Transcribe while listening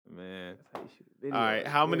Video, All right,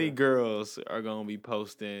 how many girls are gonna be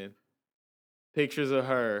posting pictures of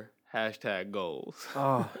her #goals?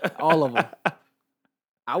 Oh, all of them.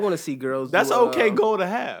 I want to see girls. That's okay goal to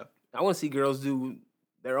have. I want to see girls do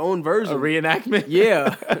their own version. A reenactment.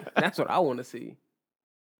 Yeah, that's what I want to see.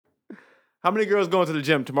 How many girls going to the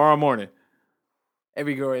gym tomorrow morning?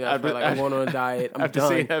 Every girl right now, like I'm going on a diet. I'm after done.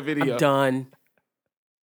 seeing that video. I'm done.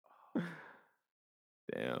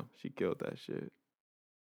 Damn, she killed that shit.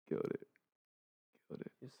 Killed it.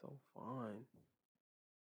 It's so fun.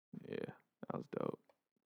 Yeah, that was dope.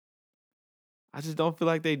 I just don't feel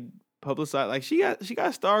like they publicize. Like she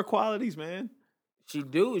got star qualities, man. She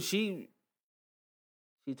do. She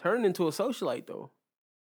turned into a socialite though.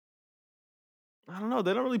 I don't know.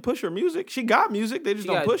 They don't really push her music. She got music. They just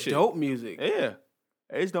don't push it. Dope music. Yeah,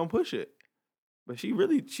 they just don't push it. But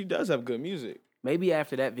she does have good music. Maybe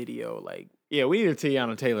after that video, like. Yeah, we need a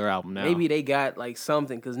Tiana Taylor album now. Maybe they got like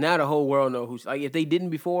something because now the whole world know who's like if they didn't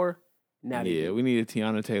before, now they do. We need a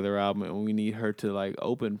Tiana Taylor album and we need her to like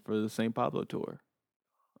open for the St. Pablo tour.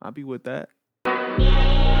 I'll be with that.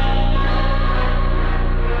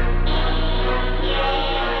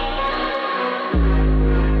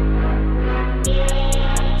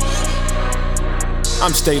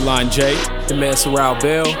 I'm State Line J. The man Sorrel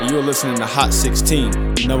Bell. And you're listening to Hot 16, the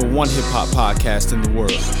 #1 hip hop podcast in the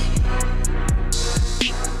world.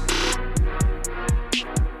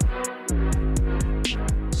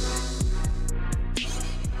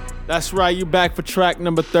 That's right, you're back for track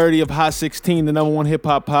number 30 of Hot 16, the #1 hip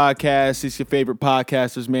hop podcast. It's your favorite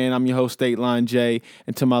podcasters, man. I'm your host, State Line J,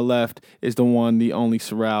 and to my left is the one, the only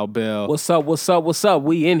Sorrel Bell. What's up?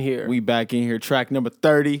 We in here. We back in here, track number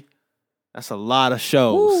 30. That's a lot of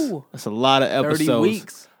shows. Woo. That's a lot of episodes. 30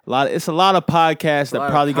 weeks. It's a lot of podcasts that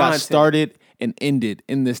probably got content. started and ended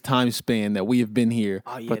in this time span that we have been here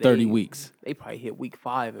for 30 weeks. They probably hit week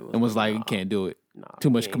 5 and was like, you can't do it. Too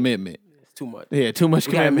much commitment. Too much. Yeah, too much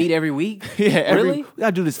commitment. We gotta meet every week? Yeah, really? We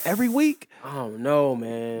gotta do this every week? Oh no,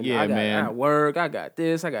 man. Yeah, man. I got work, I got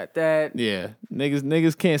this, I got that. Yeah.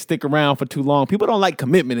 Niggas can't stick around for too long. People don't like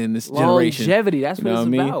commitment in this generation. Longevity, that's what it's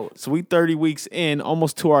about. So we 30 weeks in,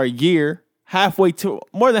 almost to our year.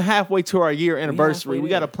 More than halfway to our year anniversary. We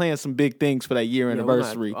got to plan some big things for that year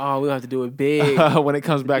anniversary. We have to do it big. When it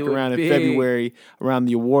comes back around in February, around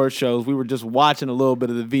the award shows. We were just watching a little bit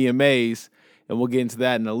of the VMAs, and we'll get into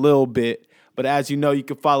that in a little bit. But as you know, you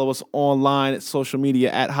can follow us online at social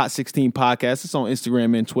media at Hot 16 Podcast. It's on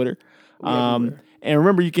Instagram and Twitter. And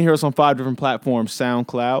remember, you can hear us on 5 different platforms: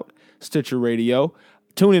 SoundCloud, Stitcher Radio,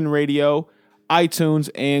 TuneIn Radio, iTunes,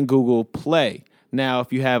 and Google Play. Now,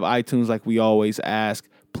 if you have iTunes, like we always ask,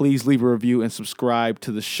 please leave a review and subscribe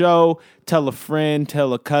to the show. Tell a friend,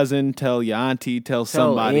 tell a cousin, tell your auntie, tell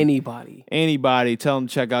somebody. Anybody. Tell them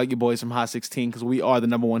to check out your boys from Hot 16 because we are the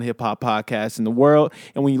 #1 hip-hop podcast in the world.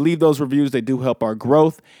 And when you leave those reviews, they do help our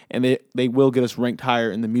growth, and they will get us ranked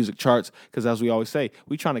higher in the music charts because, as we always say,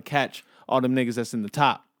 we trying to catch all them niggas that's in the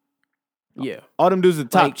top. Yeah. All them dudes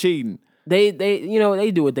at the top cheating. They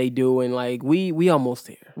do what they do, and like we almost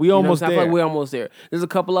there. We almost there. I feel like we're almost there. There's a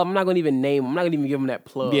couple of them. I'm not gonna even name them. I'm not gonna even give them that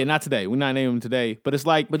plug. Yeah, not today. We're not naming them today. But it's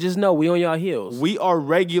like, but just know we on y'all heels. We are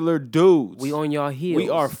regular dudes. We on y'all heels. We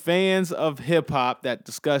are fans of hip hop that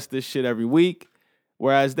discuss this shit every week.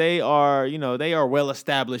 Whereas they are well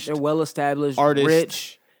established. They're well established, artists,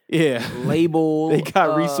 rich. Yeah, label. They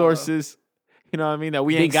got resources. You know what I mean? That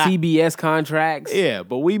we ain't got CBS contracts. Yeah,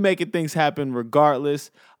 but we making things happen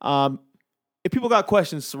regardless. If people got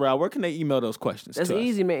questions, Sorrel, where can they email those questions? That's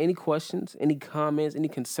easy, man. Any questions, any comments, any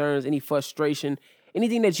concerns, any frustration,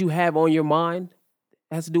 anything that you have on your mind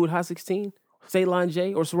that has to do with Hot 16, State Line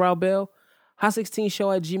J, or Sorrel Bell,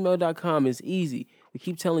 hot16show@gmail.com is easy. We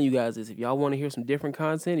keep telling you guys this. If y'all want to hear some different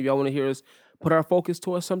content, if y'all want to hear us put our focus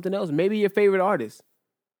towards something else, maybe your favorite artist.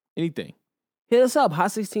 Anything. Hit us up,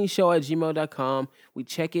 hot16show@gmail.com. We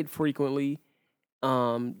check it frequently. You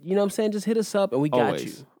know what I'm saying? Just hit us up and we got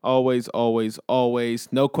you. Always.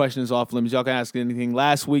 No questions off limits. Y'all can ask anything.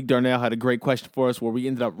 Last week, Darnell had a great question for us where we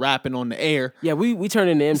ended up rapping on the air. Yeah, we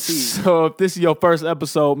turned into MCs. So if this is your first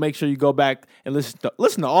episode, make sure you go back and listen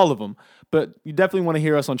to all of them. But you definitely want to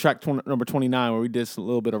hear us on track number 29 where we did a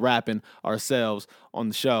little bit of rapping ourselves on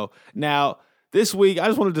the show. Now, this week, I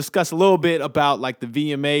just want to discuss a little bit about like the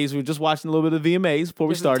VMAs. We were just watching a little bit of the VMAs before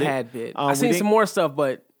we started. A tad bit. I seen some more stuff,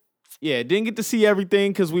 but... Yeah, didn't get to see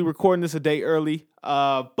everything because we recording this a day early.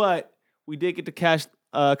 But we did get to catch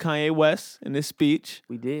Kanye West in this speech.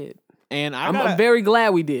 We did. And I'm very glad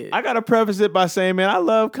we did. I got to preface it by saying, man, I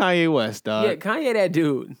love Kanye West, dog. Yeah, Kanye that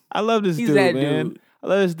dude. I love this dude, man. Dude. I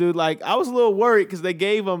let this dude, like, I was a little worried because they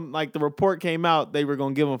gave him, like, the report came out, they were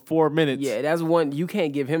going to give him 4 minutes. Yeah, that's one. You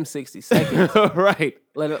can't give him 60 seconds. Right.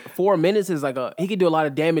 Like 4 minutes is like he could do a lot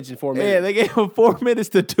of damage in 4 minutes. Yeah, they gave him 4 minutes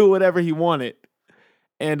to do whatever he wanted.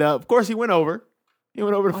 And, of course, he went over. He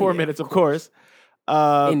went over the 4 minutes, of course.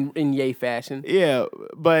 In Ye fashion. Yeah,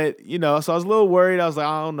 but, so I was a little worried. I was like,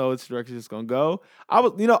 I don't know which direction it's going to go. I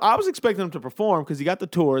was expecting him to perform because he got the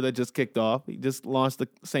tour that just kicked off. He just launched the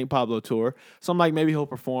St. Pablo tour. So I'm like, maybe he'll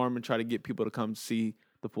perform and try to get people to come see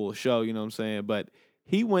the full show, you know what I'm saying? But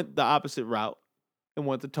he went the opposite route and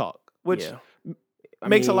went to talk, which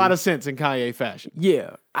makes a lot of sense in Kanye fashion.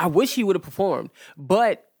 Yeah, I wish he would have performed,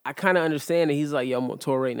 but I kind of understand that he's like, I'm on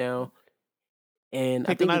tour right now. And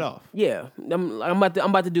take the night off. Yeah, I'm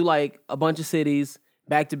about to do like a bunch of cities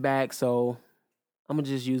back to back, so I'm gonna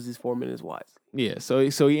just use these 4 minutes wisely. Yeah,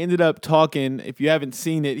 so he ended up talking. If you haven't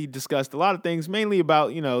seen it, he discussed a lot of things, mainly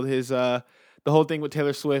about his the whole thing with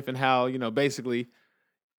Taylor Swift and how basically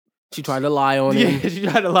she tried to lie on him. Yeah, she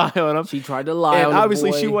tried to lie on him. She tried to lie on him.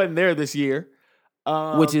 Obviously, she wasn't there this year,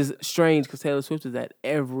 which is strange because Taylor Swift is at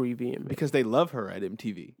every VMA because they love her at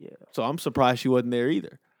MTV. Yeah, so I'm surprised she wasn't there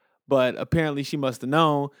either. But apparently she must have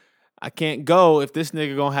known, I can't go if this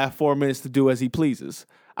nigga gonna have 4 minutes to do as he pleases.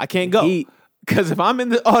 I can't go. Because if I'm in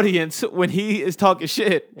the audience when he is talking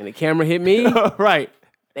shit. And the camera hit me. Right.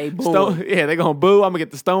 They boo. They gonna boo. I'm gonna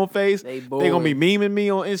get the stone face. They gonna be memeing me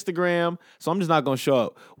on Instagram. So I'm just not gonna show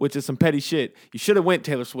up, which is some petty shit. You should have went,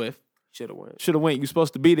 Taylor Swift. Should have went. You're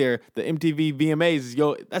supposed to be there. The MTV VMAs is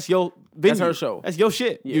that's your venue. That's her show. That's your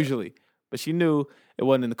shit, usually. But she knew it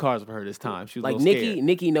wasn't in the cards for her this time. She was like a little scared.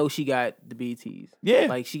 Nikki knows she got the BETs. Yeah.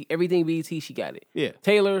 Like everything BET, she got it. Yeah.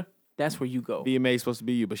 Taylor, that's where you go. VMA is supposed to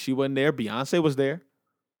be you, but she wasn't there. Beyonce was there.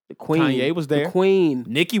 The Queen. Kanye was there. The Queen.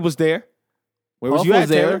 Nicki was there. Where Puff was you at, was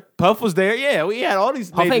there. Taylor? Puff was there. Yeah, we had all these.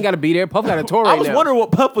 Puff ain't got to be there. Puff got a tour right now. I was wondering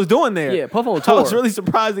what Puff was doing there. Yeah, Puff on tour. I was really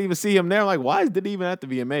surprised to even see him there. I'm like, why did he even at the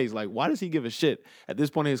VMAs? Like, why does he give a shit at this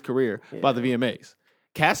point in his career about the VMAs?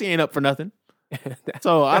 Cassie ain't up for nothing.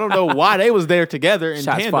 So I don't know why they was there together in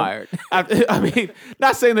Shots tandem. fired. I mean,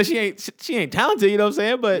 not saying that she ain't talented, you know what I'm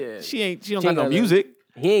saying? But she don't got no music.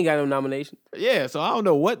 He ain't got no nomination. Yeah, so I don't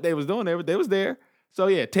know what they was doing there, but they was there. So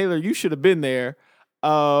yeah, Taylor, you should have been there.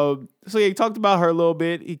 So yeah, he talked about her a little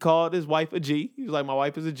bit. He called his wife a G. He was like, my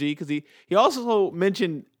wife is a G, because he also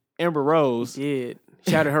mentioned Amber Rose. He did.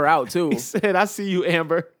 Shouted her out too. He said, I see you,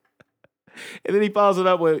 Amber. And then he follows it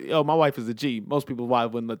up with, my wife is a G. Most people's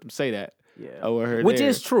wives wouldn't let them say that. Yeah. Which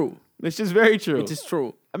is true. Which is very true. Which is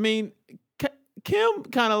true. I mean, Kim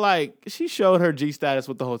kind of like, she showed her G status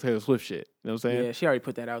with the whole Taylor Swift shit. You know what I'm saying? Yeah, she already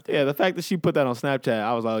put that out there. Yeah, the fact that she put that on Snapchat,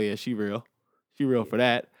 I was like, oh yeah, she real. She real for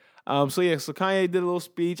that. So Kanye did a little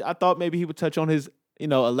speech. I thought maybe he would touch on his,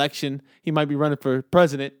 election. He might be running for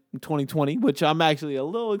president in 2020, which I'm actually a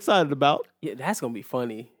little excited about. Yeah, that's gonna be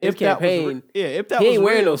funny. If campaign, if that he was ain't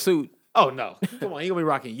wearing real. no suit. Oh no, come on, he gonna be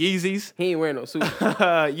rocking Yeezys. He ain't wearing no suit.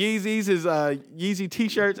 Yeezys, his Yeezy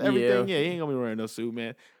t-shirts, everything. Yeah, he ain't gonna be wearing no suit,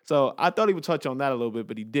 man. So I thought he would touch on that a little bit,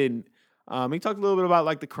 but he didn't. He talked a little bit about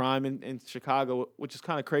like the crime in Chicago, which is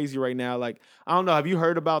kind of crazy right now. Like, I don't know, have you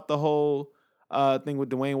heard about the whole thing with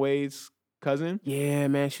Dwayne Wade's cousin? Yeah,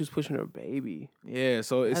 man, she was pushing her baby. Yeah,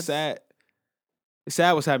 so it's sad. It's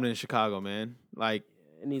sad what's happening in Chicago, man. Like,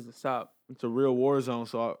 it needs to stop. It's a real war zone.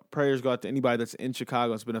 So our prayers go out to anybody that's in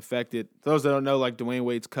Chicago that's been affected. Those that don't know, like Dwayne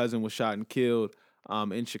Wade's cousin was shot and killed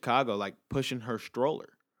in Chicago, like pushing her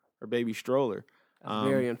baby stroller.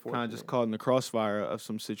 Very unfortunate. Kind of just caught in the crossfire of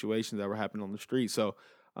some situations that were happening on the street. So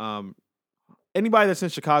anybody that's in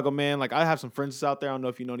Chicago, man, like I have some friends out there. I don't know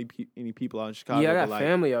if you know any people out in Chicago. Yeah, I got like,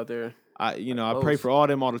 family out there. I pray for all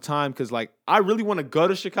them all the time because like I really want to go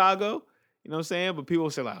to Chicago. You know what I'm saying? But people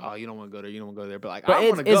say like, oh, you don't want to go there. You don't want to go there. But like, I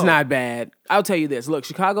want to go. It's not bad. I'll tell you this. Look,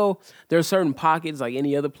 Chicago, there are certain pockets like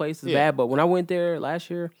any other place is bad. But when I went there last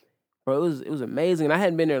year, bro, it was amazing. And I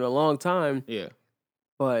hadn't been there in a long time. Yeah.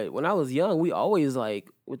 But when I was young, we always like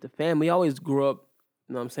with the family, always grew up,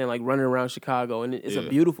 you know what I'm saying, like running around Chicago. And it's a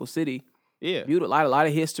beautiful city. Yeah. Beautiful. A lot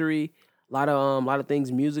of history, a lot of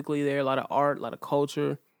things musically there, a lot of art, a lot of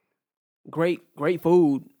culture. Great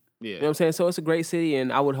food. Yeah. You know what I'm saying? So it's a great city,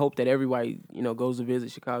 and I would hope that everybody, goes to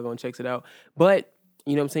visit Chicago and checks it out. But,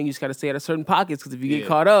 you know what I'm saying, you just got to stay out of certain pockets because if you get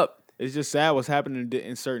caught up. It's just sad what's happening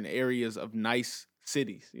in certain areas of nice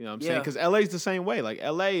cities. You know what I'm saying? Because LA is the same way. Like,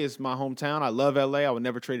 LA is my hometown. I love LA. I would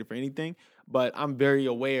never trade it for anything. But I'm very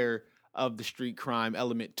aware of the street crime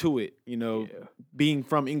element to it. Being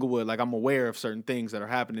from Inglewood, like I'm aware of certain things that are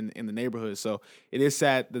happening in the neighborhood. So it is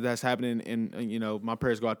sad that that's happening. And my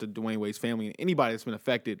prayers go out to Dwayne Wade's family and anybody that's been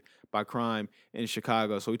affected by crime in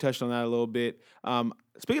Chicago. So we touched on that a little bit.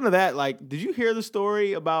 Speaking of that, like, did you hear the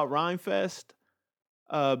story about Rhymefest?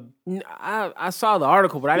 I saw the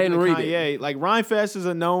article, but I didn't read Kanye, it. Like Rhymefest is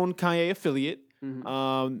a known Kanye affiliate.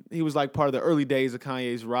 Mm-hmm. He was like part of the early days of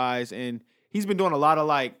Kanye's rise, and he's been doing a lot of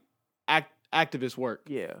like activist work.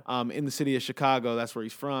 Yeah. In the city of Chicago, that's where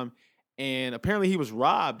he's from, and apparently he was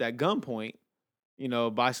robbed at gunpoint,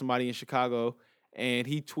 by somebody in Chicago, and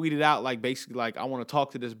he tweeted out like basically like, I want to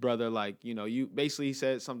talk to this brother, like you basically he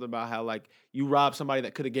said something about how like you robbed somebody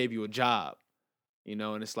that could have gave you a job.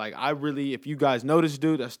 And it's like, if you guys know this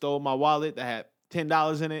dude that stole my wallet that had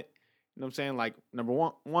 $10 in it, you know what I'm saying? Like, number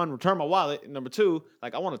one, return my wallet. And number two,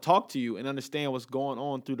 like, I want to talk to you and understand what's going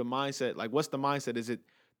on through the mindset. Like, what's the mindset? Is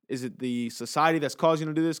it the society that's causing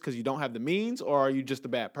you to do this because you don't have the means, or are you just a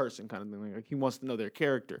bad person kind of thing? Like, he wants to know their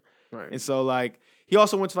character. Right. And so, like, he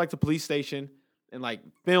also went to, like, the police station and, like,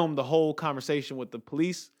 filmed the whole conversation with the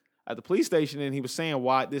police at the police station. And he was saying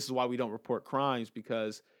this is why we don't report crimes,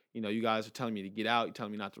 because you guys are telling me to get out. You're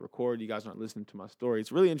telling me not to record. You guys aren't listening to my story.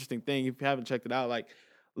 It's a really interesting thing. If you haven't checked it out, like,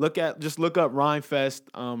 look up Rhymefest,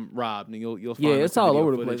 Rob, and you'll find. Yeah, it's all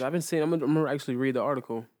over the footage. place. I've been seeing. I'm gonna actually read the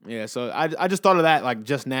article. Yeah, so I just thought of that like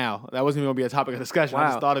just now. That wasn't even gonna be a topic of discussion. Wow. I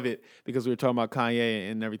just thought of it because we were talking about Kanye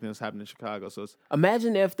and everything that's happening in Chicago. So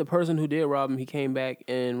imagine if the person who did rob him, he came back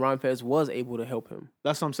and Rhymefest was able to help him.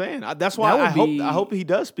 That's what I'm saying. That's why I hope he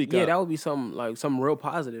does speak up. Yeah, that would be something real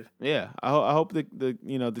positive. Yeah, I hope the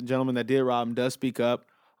gentleman that did rob him does speak up,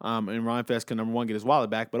 and Rhymefest can, number one, get his wallet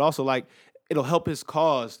back, but also like it'll help his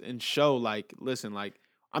cause and show like, listen, like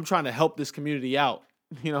I'm trying to help this community out.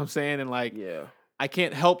 You know what I'm saying? And like, yeah. I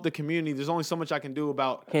can't help the community. There's only so much I can do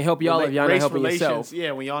about. Can't help y'all if y'all not helping yourself.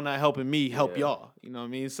 Yeah, when y'all not helping me, help y'all. You know what I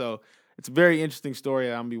mean? So it's a very interesting story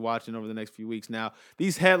that I'm gonna be watching over the next few weeks. Now,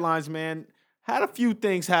 these headlines, man, had a few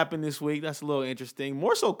things happen this week. That's a little interesting.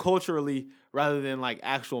 More so culturally rather than like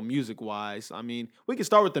actual music wise. I mean, we can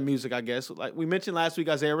start with the music, I guess. Like we mentioned last week,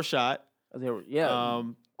 Isaiah Rashad.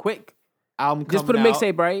 Quick. Album just put a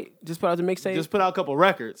mixtape, right? Just put out the mixtape? Just put out a couple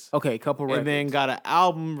records. Okay, couple records. And then got an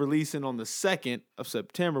album releasing on the 2nd of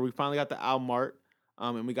September. We finally got the album art.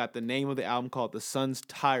 And we got the name of the album called The Sun's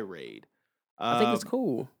Tirade. I think it's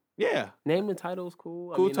cool. Yeah. Name and title is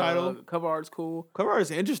cool. Cool title. Cover art's cool. Cover art is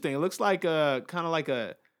interesting. It looks like kind of like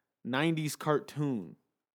a 90s cartoon,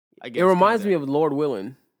 I guess. It reminds me of Lord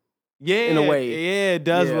Willin'. Yeah. In a way. Yeah, it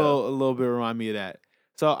does a little bit remind me of that.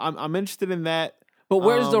 So I'm interested in that. But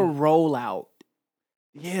where's the rollout?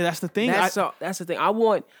 Yeah, that's the thing. That's the thing. I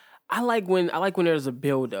like when there's a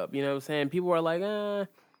build up. You know what I'm saying? People are like,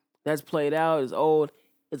 that's played out. It's old.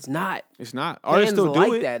 It's not. It's not. Artists still do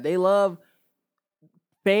like it. that. They love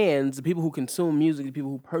fans, the people who consume music, the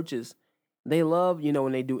people who purchase. They love,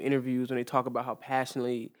 when they do interviews, when they talk about how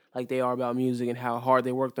passionately like they are about music and how hard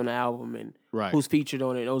they worked on the album and who's featured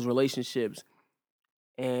on it, those relationships.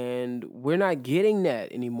 And we're not getting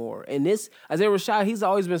that anymore. And this Isaiah Rashad, he's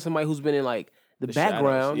always been somebody who's been in like the background,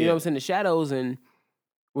 shadows, you know what I'm saying, the shadows, and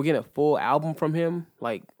we're getting a full album from him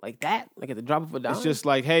like that, like at the drop of a dime. It's just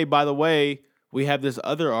like, hey, by the way, we have this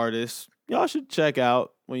other artist. Y'all should check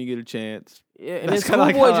out when you get a chance. Yeah, and then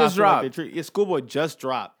Schoolboy just dropped. Schoolboy just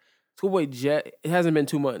dropped. It hasn't been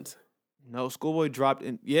 2 months. No, Schoolboy dropped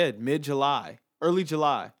in mid-July, early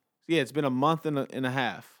July. Yeah, it's been a month and a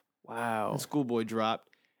half. Wow. And Schoolboy dropped.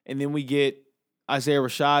 And then we get Isaiah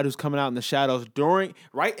Rashad, who's coming out in the shadows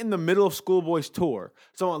right in the middle of Schoolboy's tour.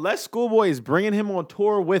 So unless Schoolboy is bringing him on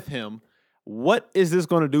tour with him, what is this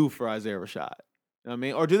going to do for Isaiah Rashad? You know what I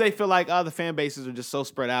mean? Or do they feel like the fan bases are just so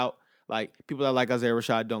spread out? Like, people that like Isaiah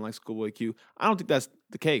Rashad don't like Schoolboy Q. I don't think that's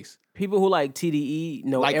the case. People who like TDE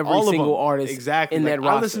know like every single artist in that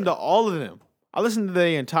roster. I listen to all of them. I listen to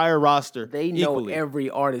the entire roster. They know equally. Every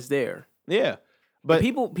artist there. Yeah. But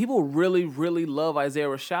people really, really love Isaiah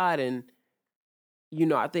Rashad, and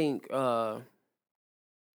I think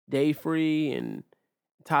Day Free and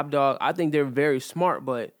Top Dog, I think they're very smart,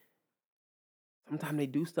 but sometimes they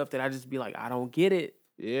do stuff that I just be like, I don't get it.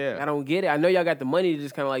 Yeah. I don't get it. I know y'all got the money to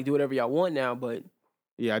just kind of like do whatever y'all want now, but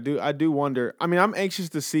yeah, I do wonder. I mean, I'm anxious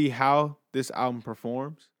to see how this album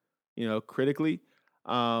performs, critically.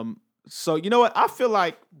 So, you know what? I feel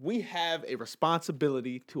like we have a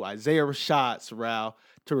responsibility to Isaiah Rashad, Sorrell,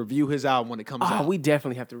 to review his album when it comes out. We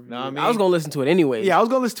definitely have to review it. I mean? I was going to listen to it anyway. Yeah, I was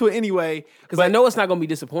going to listen to it anyway. Because I know it's not going to be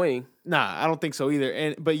disappointing. Nah, I don't think so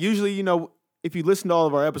either. But usually, if you listen to all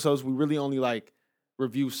of our episodes, we really only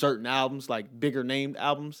review certain albums, like bigger named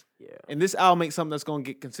albums. Yeah. And this album ain't something that's going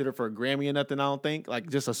to get considered for a Grammy or nothing, I don't think. Like,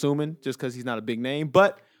 just assuming, just because he's not a big name.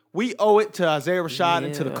 But we owe it to Isaiah Rashad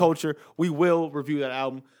and to the culture. We will review that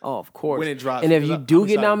album. Oh, of course. When it drops. And if you do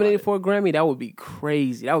get nominated for a Grammy, that would be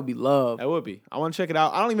crazy. That would be love. That would be. I want to check it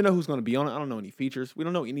out. I don't even know who's going to be on it. I don't know any features. We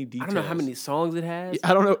don't know any details. I don't know how many songs it has.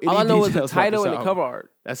 I don't know any All I know is the details title about and this the cover album.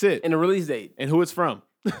 art. That's it. And the release date. And who it's from.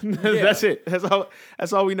 That's it.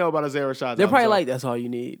 That's all we know about Isaiah Rashad. They're probably like, that's all you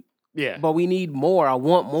need. Yeah. But we need more. I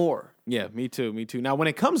want more. Yeah, me too. Now, when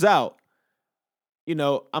it comes out, you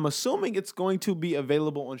know, I'm assuming it's going to be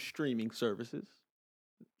available on streaming services.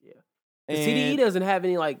 Yeah. The CDE doesn't have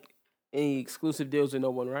any exclusive deals with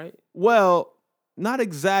no one, right? Well, not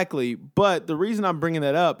exactly. But the reason I'm bringing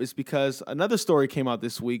that up is because another story came out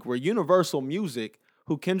this week where Universal Music,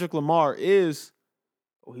 who Kendrick Lamar is...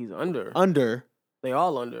 Oh, he's under. Under. They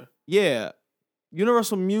all under. Yeah.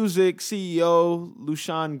 Universal Music CEO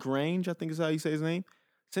Lushan Grange, I think is how you say his name,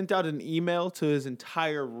 sent out an email to his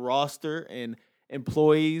entire roster and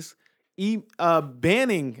employees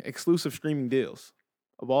banning exclusive streaming deals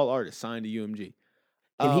of all artists signed to UMG.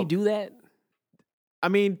 Can he do that? I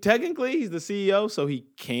mean, technically, he's the CEO, so he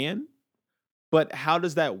can. But how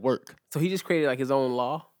does that work? So he just created like his own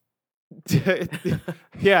law?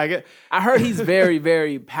 Yeah, I heard he's very,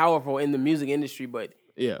 very powerful in the music industry, but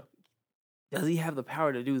yeah, does he have the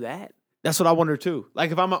power to do that? That's what I wonder too.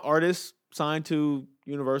 Like, if I'm an artist signed to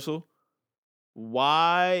Universal,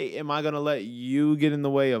 why am I gonna let you get in the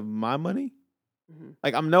way of my money? Mm-hmm.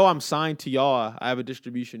 Like, I'm signed to y'all. I have a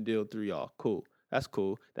distribution deal through y'all. Cool, that's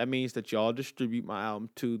cool. That means that y'all distribute my album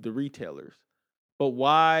to the retailers. But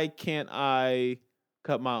why can't I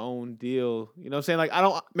cut my own deal? You know what I'm saying? Like,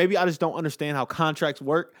 maybe I just don't understand how contracts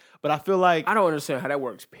work, but I feel like I don't understand how that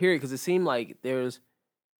works, period, because it seemed like it's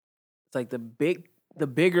like the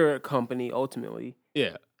bigger company ultimately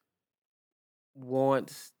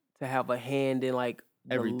wants to have a hand in like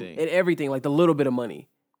everything, like the little bit of money.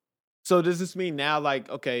 So does this mean now, like,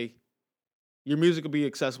 okay, your music will be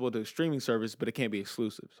accessible to a streaming service, but it can't be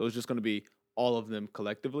exclusive? So it's just going to be all of them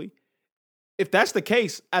collectively? If that's the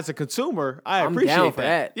case, as a consumer, I'm appreciate down for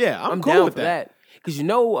that. Yeah, I'm cool down with for that. Because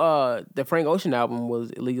the Frank Ocean album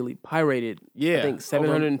was illegally pirated. Yeah. I think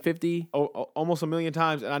 750. Almost 1 million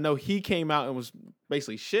times. And I know he came out and was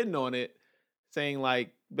basically shitting on it, saying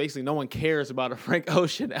like, basically no one cares about a Frank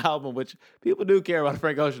Ocean album, which people do care about a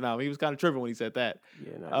Frank Ocean album. He was kind of tripping when he said that.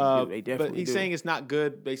 Yeah, no, they definitely But he's saying it's not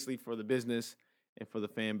good, basically, for the business and for the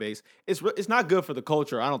fan base. It's not good for the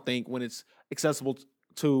culture, I don't think, when it's accessible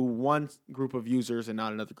to one group of users and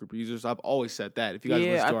not another group of users. I've always said that. If you guys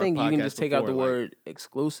listen to I think our you can podcast just take out the word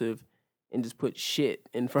exclusive and just put shit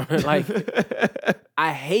in front of it.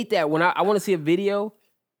 I hate that when I want to see a video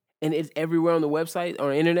and it's everywhere on the website or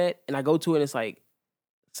the internet, and I go to it and it's like,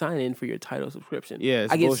 sign in for your title subscription. Yeah,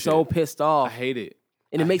 I get bullshit. So pissed off. I hate it.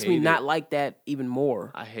 And it makes me not like that even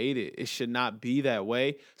more. I hate it. It should not be that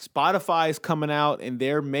way. Spotify is coming out and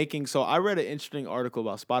they're making... So I read an interesting article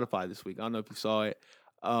about Spotify this week. I don't know if you saw it.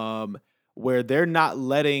 Where they're not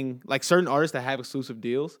letting... Like, certain artists that have exclusive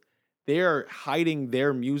deals, they're hiding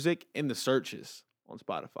their music in the searches on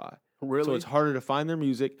Spotify. Really? So it's harder to find their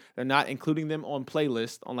music. They're not including them on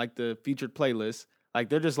playlists, on like the featured playlists. Like,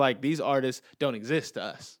 they're just like, these artists don't exist to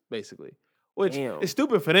us, basically. Which is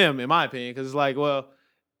stupid for them, in my opinion, because it's like, well...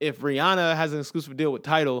 If Rihanna has an exclusive deal with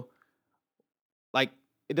Tidal, like,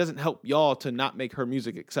 it doesn't help y'all to not make her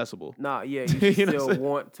music accessible. Nah, yeah, you still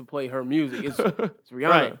want to play her music. It's Rihanna.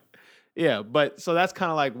 Right. Yeah, but so that's kind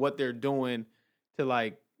of like what they're doing to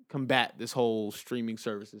like combat this whole streaming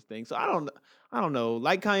services thing. So I don't know.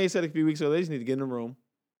 Like Kanye said a few weeks ago, they just need to get in the room.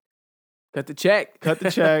 Cut the check.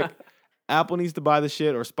 Apple needs to buy the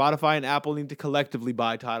shit, or Spotify and Apple need to collectively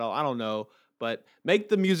buy Tidal. I don't know. But make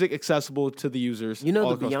the music accessible to the users. You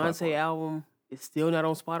know, the Beyonce album is still not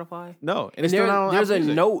on Spotify? No. And it's still not on There's Apple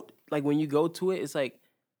Music. Note, like when you go to it, it's like,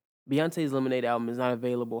 Beyonce's Lemonade album is not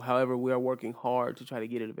available. However, we are working hard to try to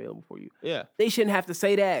get it available for you. Yeah. They shouldn't have to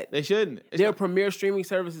say that. They shouldn't. They're premier streaming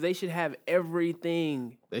services. They should have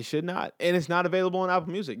everything. They should not. And it's not available on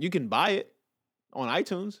Apple Music. You can buy it on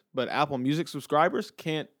iTunes, but Apple Music subscribers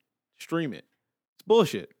can't stream it. It's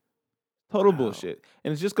bullshit. Total bullshit.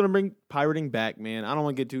 And it's just going to bring pirating back, man. I don't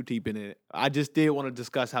want to get too deep in it. I just did want to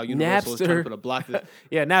discuss how Universal is trying to put a block to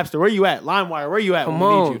Yeah, Napster, where you at? LimeWire, where you at? Come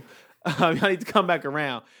on. We need you. I need to come back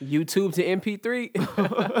around. YouTube to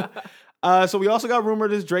MP3. So we also got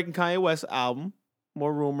rumored this Drake and Kanye West album.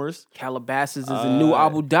 More rumors. Calabasas is a new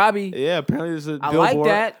Abu Dhabi. Yeah, apparently there's a I billboard. like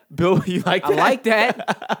that. You like that? I like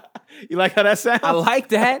that. You like how that sounds? I like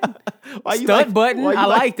that. Why you Stunt like, button. why you I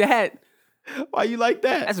like that. Why you like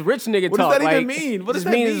that? That's rich nigga What talk. does that even mean? What does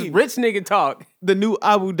that means mean? Rich nigga talk. The new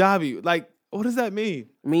Abu Dhabi. Like, what does that mean?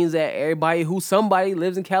 It means that everybody who's somebody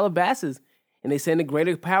lives in Calabasas. And they saying the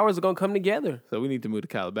greater powers are going to come together. So we need to move to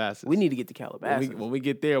Calabasas. We need to get to Calabasas. When we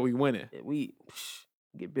get there, we win it. We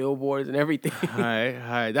get billboards and everything. All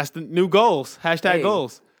right. That's the new goals. Hashtag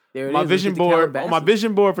goals. There it my is. vision board. On my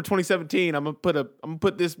vision board for 2017, I'm gonna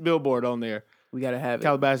put this billboard on there. We gotta have it.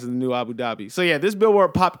 Calabasas is the new Abu Dhabi. So yeah, this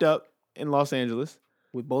billboard popped up in Los Angeles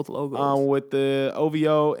with both logos. With the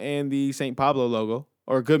OVO and the St. Pablo logo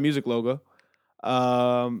or Good Music logo,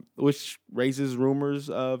 which raises rumors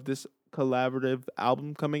of this collaborative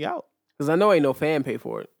album coming out. Because I know ain't no fan pay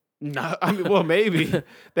for it. No, I mean, well, maybe.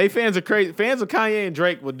 They fans are crazy. Fans of Kanye and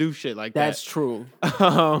Drake will do shit like that. That's true.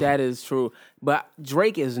 That is true. But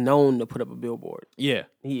Drake is known to put up a billboard. Yeah.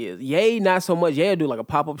 He is. Ye, not so much. Ye will do like a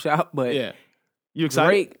pop-up shop, but yeah. You excited?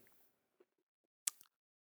 Drake,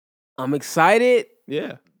 I'm excited.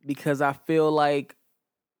 Yeah. Because I feel like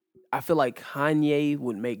Kanye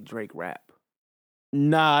would make Drake rap.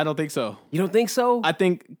 Nah, I don't think so. You don't think so? I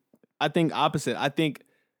think opposite. I think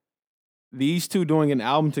these two doing an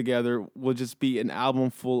album together will just be an album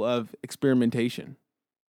full of experimentation.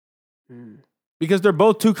 Because they're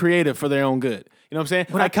both too creative for their own good. You know what I'm saying?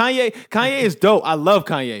 But like Kanye is dope. I love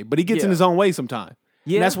Kanye, but he gets in his own way sometimes.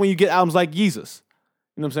 Yeah. And that's when you get albums like Yeezus.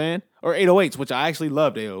 You know what I'm saying? Or 808s, which I actually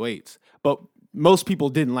loved 808s. But most people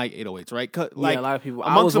didn't like 808s, right? Like, a lot of people.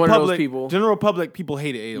 I was one of those people. General public, people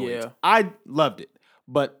hated 808s. Yeah. I loved it,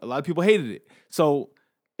 but a lot of people hated it. So,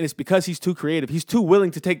 and it's because he's too creative. He's too willing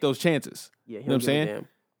to take those chances. Yeah, you know what I'm saying?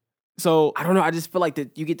 So I don't know. I just feel like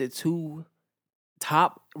that you get the two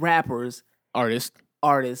top rappers, artists.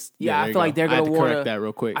 Yeah, I feel like they're gonna want to correct that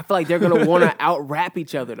real quick. I feel like they're gonna want to out rap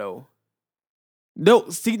each other though. No,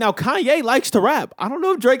 see now Kanye likes to rap. I don't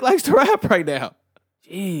know if Drake likes to rap right now.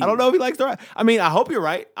 Jeez. I don't know if he likes to rap. I mean, I hope you're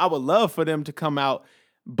right. I would love for them to come out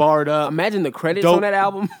barred up. Imagine the credits on that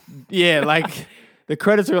album. Yeah, like the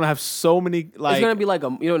credits are gonna have so many. Like it's gonna be like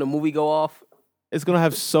when the movie go off. It's gonna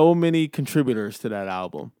have so many contributors to that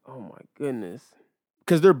album. Oh my goodness!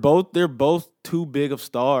 Because they're both too big of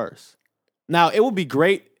stars. Now it would be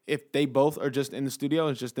great if they both are just in the studio.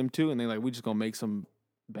 It's just them two, and they're like, we just gonna make some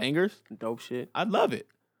bangers, dope shit. I'd love it,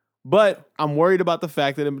 but I'm worried about the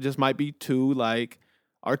fact that it just might be too like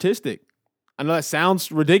artistic. I know that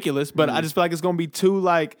sounds ridiculous, but I just feel like it's gonna be too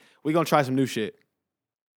like we're gonna try some new shit.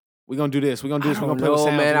 We're gonna do this. We're gonna do this. We're gonna play with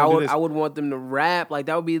sounds. Man, I would want them to rap. Like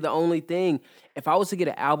that would be the only thing. If I was to get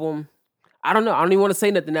an album, I don't know. I don't even want to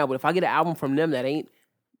say nothing now. But if I get an album from them that ain't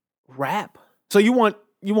rap, so you want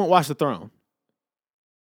Watch the Throne?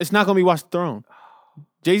 It's not gonna be Watch the Throne.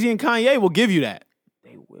 Jay-Z and Kanye will give you that.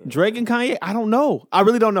 They will. Drake and Kanye, I don't know. I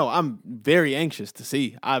really don't know. I'm very anxious to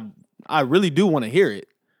see. I really do want to hear it,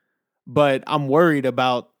 but I'm worried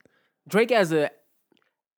about Drake as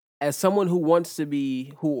someone who wants to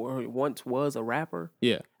be or once was a rapper.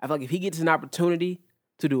 Yeah, I feel like if he gets an opportunity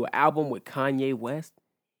to do an album with Kanye West,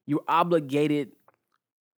 you're obligated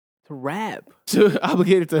to rap.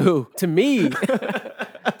 Obligated to who? To me.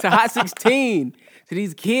 To Hot 16. To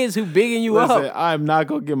these kids who bigging you up. I'm not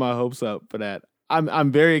gonna get my hopes up for that.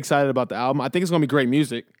 I'm very excited about the album. I think it's gonna be great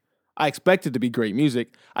music. I expect it to be great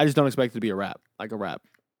music. I just don't expect it to be a rap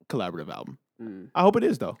collaborative album. I hope it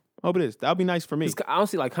is though. I hope it is. That would be nice for me.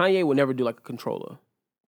 Honestly, like Kanye would never do like a Controller.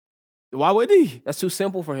 Why would he? That's too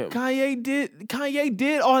simple for him. Kanye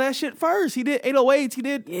did all that shit first. He did 808s. He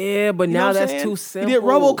did. Yeah, but now that's too simple.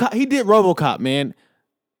 He did RoboCop, man.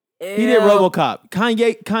 Yeah. He did RoboCop.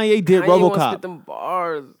 Kanye did RoboCop. Kanye spit them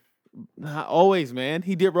bars. Not always, man.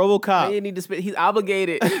 He did RoboCop. Kanye need to spit. He's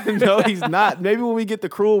obligated. No, he's not. Maybe when we get the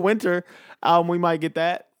Cruel Winter album, we might get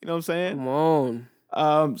that. You know what I'm saying? Come on.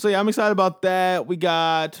 So yeah, I'm excited about that. What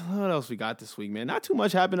else we got this week, man? Not too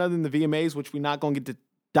much happened other than the VMAs, which we're not gonna get to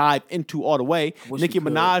dive into all the way. Nicki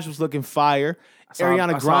Minaj was looking fire.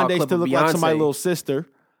 Ariana Grande still looked like somebody's little sister.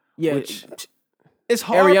 Yeah, it's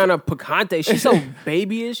hard. Ariana Picante, she's so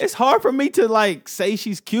babyish. It's hard for me to like say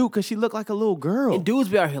she's cute because she looked like a little girl. And dudes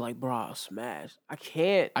be out here like, bro, I'll smash. I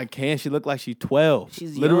can't. She looked like she's 12.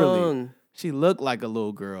 She's literally young. She looked like a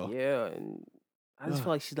little girl. Yeah, and I just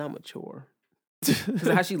feel like she's not mature. Because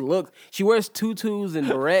of how she looks. She wears tutus and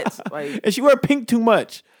barrettes. And she wear pink too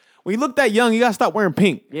much. When you look that young, you gotta stop wearing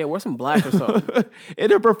pink. Yeah, wear some black or something.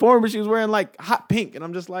 In her performance, she was wearing like hot pink, and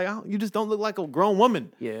I'm just like, you just don't look like a grown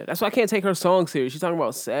woman. Yeah, that's why I can't take her song serious. She's talking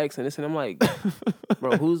about sex and this, and I'm like,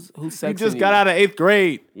 bro, who's sexing you? You just got out of 8th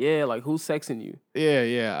grade. Yeah, like who's sexing you?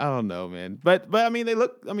 Yeah, I don't know, man. But I mean, Nicki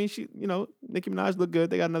Minaj looked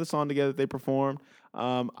good. They got another song together that they performed.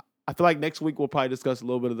 I feel like next week we'll probably discuss a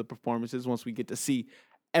little bit of the performances once we get to see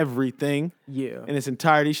everything Yeah. in its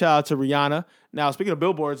entirety. Shout out to Rihanna. Now, speaking of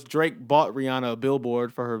billboards, Drake bought Rihanna a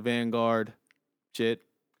billboard for her Vanguard shit.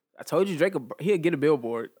 I told you Drake, he'll get a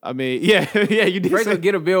billboard. I mean, yeah, you did Drake say, will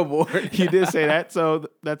get a billboard. you did say that. So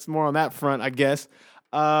that's more on that front, I guess.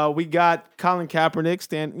 We got Colin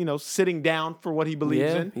Kaepernick sitting down for what he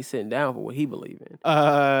believes in. He's sitting down for what he believes in.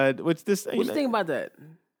 What you think about that?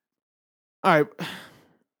 All right.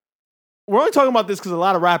 We're only talking about this because a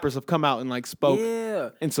lot of rappers have come out and like spoke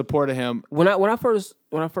in support of him. When I first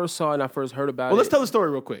saw it and I first heard about it. Well, let's tell the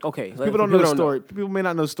story real quick. Okay. People don't know the story. People may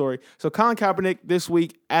not know the story. So Colin Kaepernick this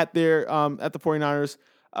week at their at the 49ers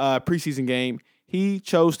preseason game, he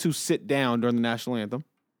chose to sit down during the national anthem.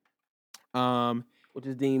 Which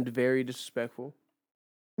is deemed very disrespectful.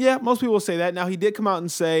 Yeah, most people will say that. Now, he did come out and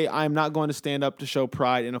say, I am not going to stand up to show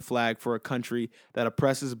pride in a flag for a country that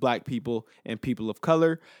oppresses black people and people of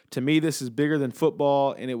color. To me, this is bigger than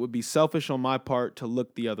football, and it would be selfish on my part to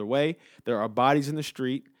look the other way. There are bodies in the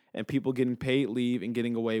street and people getting paid leave and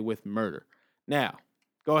getting away with murder. Now,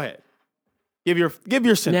 go ahead. Give your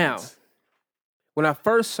sentence. Now, when I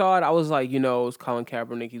first saw it, I was like, it's Colin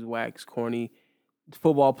Kaepernick. He's whack, he's corny.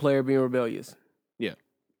 Football player being rebellious. Yeah.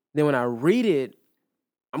 Then when I read it,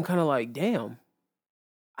 I'm kind of like, damn,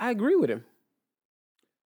 I agree with him.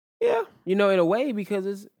 Yeah. In a way,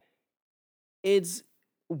 because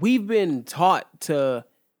we've been taught to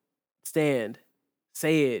stand,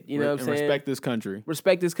 say it, what I'm saying? Respect this country.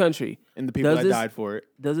 Respect this country. And the people that died for it.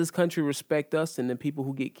 Does this country respect us and the people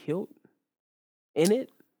who get killed in it?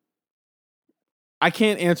 I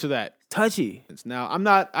can't answer that. Touchy. Now,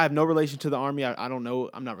 I have no relation to the Army. I don't know.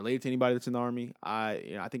 I'm not related to anybody that's in the Army.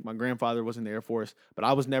 I think my grandfather was in the Air Force, but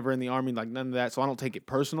I was never in the Army, like none of that. So I don't take it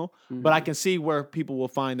personal, Mm-hmm. but I can see where people will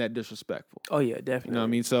find that disrespectful. Oh yeah, definitely. You know what I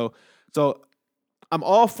mean? So I'm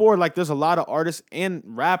all for, like, there's a lot of artists and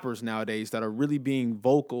rappers nowadays that are really being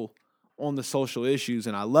vocal on the social issues,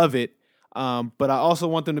 and I love it. But I also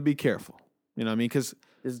want them to be careful. You know what I mean? Because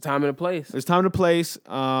there's a time and a place. There's time and a place,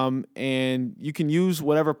 and you can use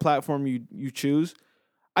whatever platform you choose.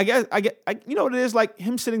 I you know what it is, like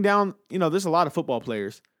him sitting down. There's a lot of football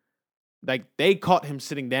players, like they caught him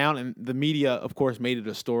sitting down, and the media, of course, made it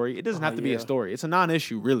a story. It doesn't have to be a story. It's a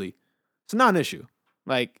non-issue, really. It's a non-issue.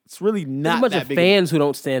 Like, it's really not. There's a bunch of fans who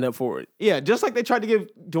don't stand up for it. Yeah, just like they tried to give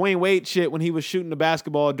Dwayne Wade shit when he was shooting the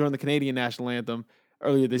basketball during the Canadian national anthem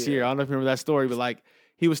earlier this year. I don't know if you remember that story, but like,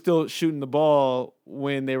 he was still shooting the ball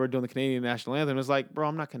when they were doing the Canadian national anthem. It's like, bro,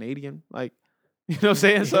 I'm not Canadian. Like, you know what I'm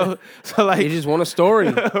saying? So like, they just want a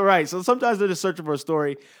story. Right. So sometimes they're just searching for a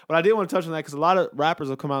story. But I did want to touch on that because a lot of rappers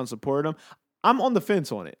have come out and supported him. I'm on the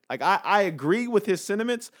fence on it. Like, I agree with his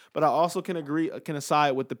sentiments, but I also can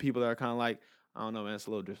aside with the people that are kind of like, I don't know, man, it's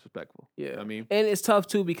a little disrespectful. Yeah. You know what I mean? And it's tough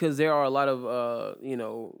too because there are a lot of of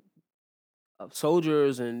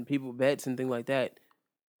soldiers and people, vets and things like that,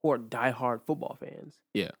 who are diehard football fans.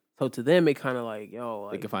 Yeah. So to them, it kind of like,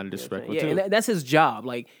 they can find it disrespectful too. And that's his job.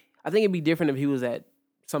 Like, I think it'd be different if he was at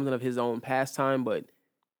something of his own pastime, but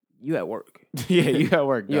you at work. Yeah, you at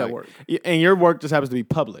work. You at work. And your work just happens to be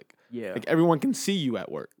public. Yeah. Like, everyone can see you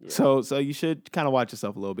at work. Yeah. So you should kind of watch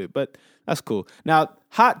yourself a little bit, but that's cool. Now,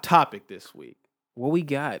 hot topic this week. What we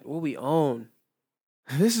got? What we own?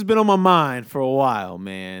 This has been on my mind for a while,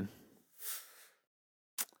 man.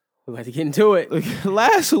 We have to get into it.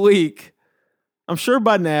 Last week, I'm sure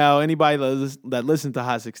by now, anybody that listens to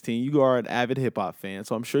Hot 16, you are an avid hip-hop fan,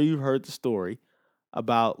 so I'm sure you've heard the story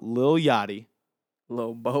about Lil Yachty.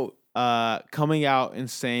 Lil Boat. Coming out and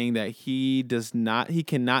saying that he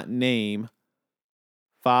cannot name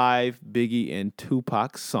 5 Biggie and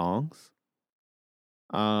Tupac songs.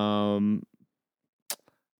 I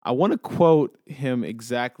want to quote him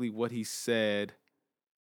exactly what he said.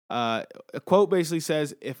 A quote basically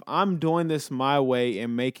says, if I'm doing this my way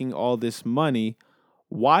and making all this money,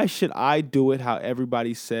 why should I do it how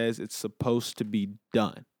everybody says it's supposed to be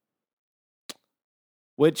done?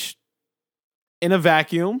 Which, in a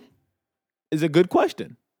vacuum, is a good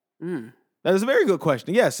question. That is a very good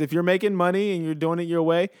question. Yes, if you're making money and you're doing it your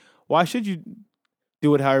way, why should you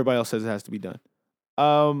do it how everybody else says it has to be done?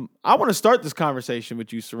 I want to start this conversation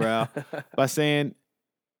with you, Sorrel, by saying,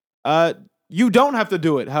 you don't have to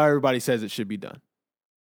do it how everybody says it should be done.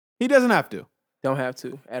 He doesn't have to. Don't have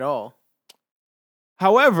to at all.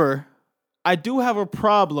 However, I do have a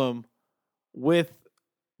problem with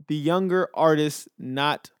the younger artists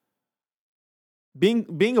not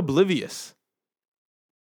being oblivious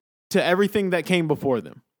to everything that came before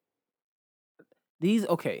them. This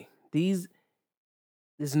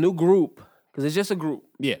new group, because it's just a group.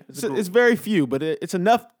 Yeah, it's very few, but it's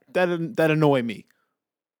enough that annoy me.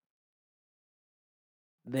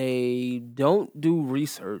 They don't do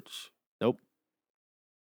research. Nope.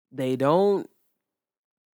 They don't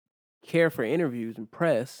care for interviews and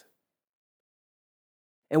press.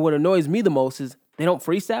 And what annoys me the most is they don't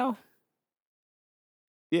freestyle.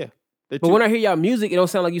 Yeah. But when I hear y'all music, it don't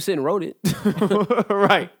sound like you sit and wrote it.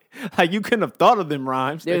 Right. Like you couldn't have thought of them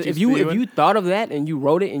rhymes. If you thought of that and you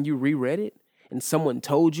wrote it and you reread it and someone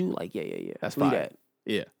told you, like, yeah. That's fine. That.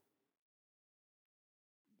 Yeah.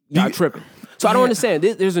 Y'all tripping. So I don't understand.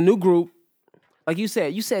 There's a new group. Like you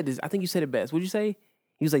said this. I think you said it best. What'd you say?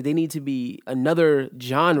 He was like, they need to be another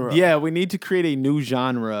genre. Yeah, we need to create a new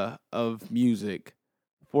genre of music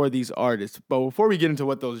for these artists. But before we get into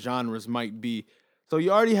what those genres might be, so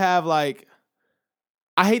you already have like,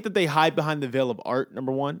 I hate that they hide behind the veil of art,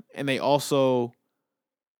 number one, and they also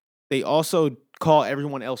call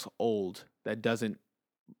everyone else old that doesn't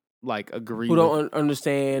like agree. Who don't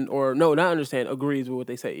understand or not understand, agrees with what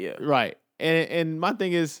they say. Yeah, right. And my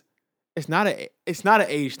thing is, it's not an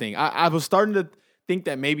age thing. I was starting to think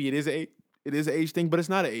that maybe it is an age thing, but it's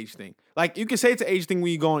not an age thing. Like you can say it's an age thing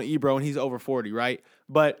when you go on Ebro and he's over 40, right?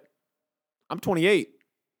 But I'm 28.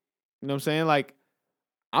 You know what I'm saying? Like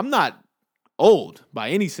I'm not old by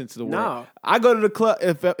any sense of the word. No. I go to the club.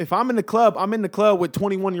 If I'm in the club, I'm in the club with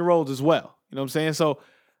 21-year-olds as well. You know what I'm saying? So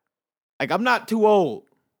like I'm not too old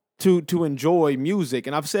to enjoy music.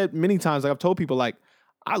 And I've said many times, like I've told people, like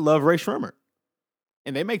I love Ray Shrimmer.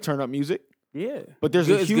 And they make turn up music. Yeah. But there's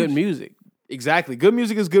it's good music. Exactly. Good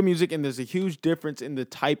music is good music, and there's a huge difference in the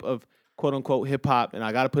type of quote-unquote hip-hop, and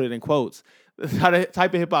I got to put it in quotes, the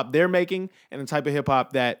type of hip-hop they're making and the type of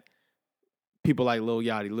hip-hop that people like Lil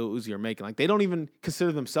Yachty, Lil Uzi are making. Like, they don't even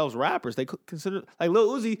consider themselves rappers. They consider, like, Lil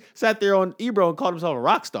Uzi sat there on Ebro and called himself a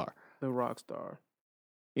rock star. The rock star.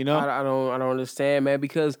 You know? I don't understand, man,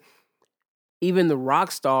 because even the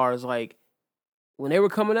rock stars, like, when they were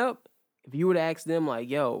coming up, if you were to ask them, like,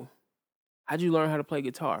 yo, how'd you learn how to play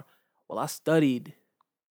guitar? Well, I studied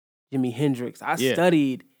Jimi Hendrix. I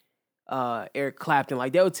studied Eric Clapton.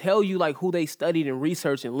 Like, they'll tell you, like, who they studied and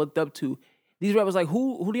researched and looked up to. These rappers, like,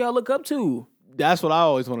 who do y'all look up to? That's what I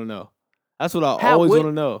always want to know. That's what I always want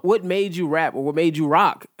to know. What made you rap or what made you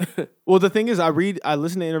rock? Well, the thing is, I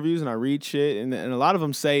listen to interviews and I read shit, and a lot of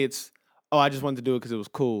them say it's, oh, I just wanted to do it because it was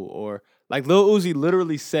cool. Or, like, Lil Uzi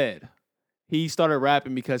literally said, he started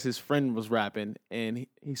rapping because his friend was rapping and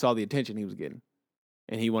he saw the attention he was getting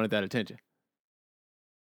and he wanted that attention.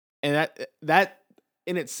 And that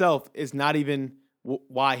in itself is not even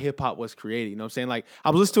why hip hop was created. You know what I'm saying? Like I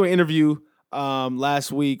was listening to an interview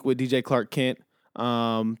last week with DJ Clark Kent.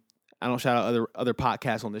 I don't shout out other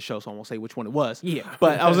podcasts on this show, so I won't say which one it was. Yeah.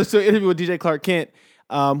 But I was listening to an interview with DJ Clark Kent,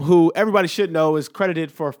 who everybody should know is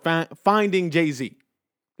credited for finding Jay-Z.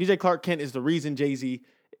 DJ Clark Kent is the reason Jay-Z,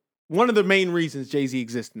 one of the main reasons Jay-Z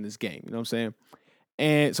exists in this game. You know what I'm saying?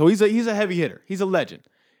 And so he's a heavy hitter. He's a legend.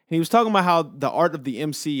 And he was talking about how the art of the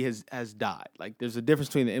MC has died. Like there's a difference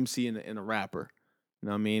between the MC and a rapper. You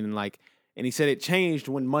know what I mean? And he said it changed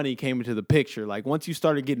when money came into the picture. Like once you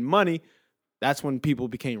started getting money, that's when people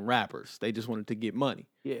became rappers. They just wanted to get money.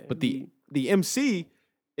 Yeah. But the MC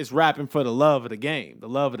is rapping for the love of the game, the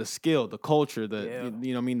love of the skill, the culture, you know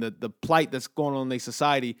what I mean, the plight that's going on in their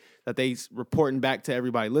society that they reporting back to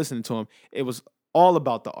everybody listening to them. It was all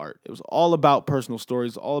about the art. It was all about personal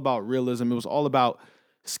stories, all about realism. It was all about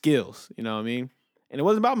skills, you know what I mean? And it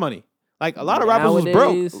wasn't about money. Like a lot of rappers was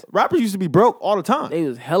broke. Rappers used to be broke all the time. They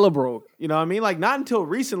was hella broke. You know what I mean? Like not until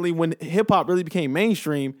recently when hip hop really became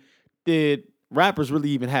mainstream did rappers really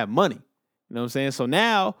even have money. You know what I'm saying? So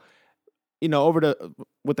now, you know,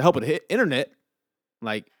 with the help of the internet,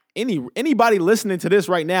 like anybody listening to this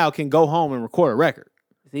right now can go home and record a record.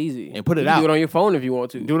 It's easy. And put it you out. Do it on your phone if you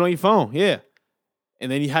want to. Do it on your phone, yeah.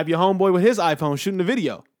 And then you have your homeboy with his iPhone shooting the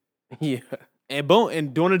video. Yeah. And boom,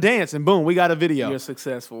 and doing a dance, and boom, we got a video. You're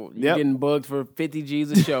successful. You're getting bugged for 50 G's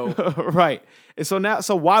a show. Right. And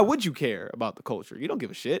so why would you care about the culture? You don't give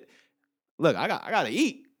a shit. Look, I gotta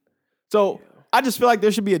eat. So I just feel like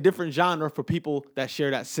there should be a different genre for people that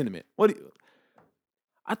share that sentiment.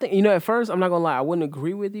 I think, you know, at first, I'm not gonna lie, I wouldn't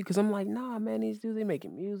agree with you because I'm like, nah, man, these dudes, they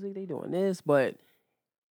making music, they doing this. But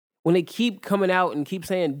when they keep coming out and keep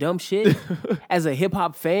saying dumb shit, as a hip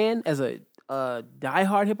hop fan, as a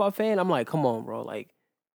diehard hip hop fan, I'm like, come on, bro. Like,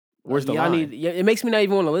 where's the line? It makes me not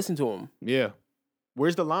even want to listen to them. Yeah.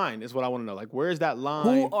 Where's the line is what I want to know. Like, where's that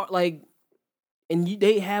line? Who are, like, and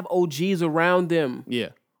they have OGs around them. Yeah.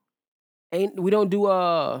 They don't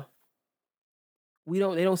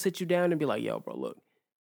sit you down and be like, yo, bro, look,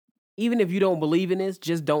 even if you don't believe in this,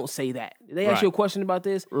 just don't say that. They ask you a question about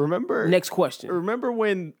this. Next question. Remember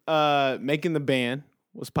when Making the Band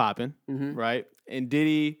was popping, right? And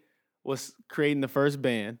Diddy was creating the first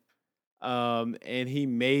band, and he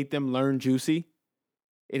made them learn Juicy.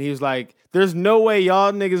 And he was like, there's no way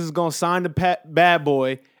y'all niggas is going to sign the Bad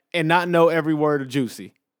Boy and not know every word of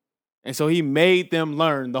Juicy. And so he made them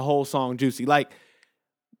learn the whole song Juicy. Like,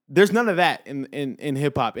 there's none of that in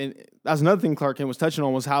hip-hop. And that's another thing Clark Kent was touching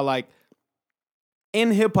on was how, like,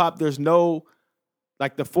 in hip-hop, there's no,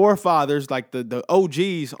 like, the forefathers, like, the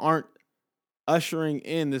OGs aren't ushering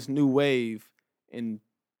in this new wave and,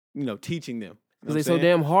 teaching them. Because they're so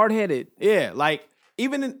damn hard-headed. Yeah, like,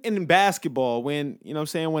 even in basketball, when, when an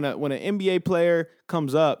NBA player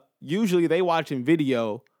comes up, usually they watching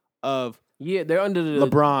video of they're under the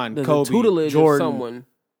LeBron, Kobe, tutelage Jordan, of someone.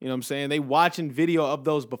 You know what I'm saying? They watching video of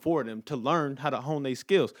those before them to learn how to hone their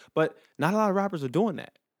skills. But not a lot of rappers are doing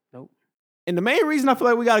that. Nope. And the main reason I feel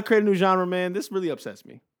like we got to create a new genre, man, this really upsets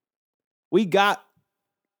me. We got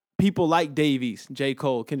people like Dave East, J.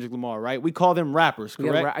 Cole, Kendrick Lamar, right? We call them rappers,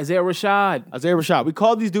 correct? Isaiah Rashad. We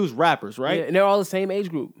call these dudes rappers, right? Yeah, and they're all the same age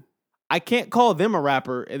group. I can't call them a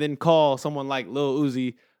rapper and then call someone like Lil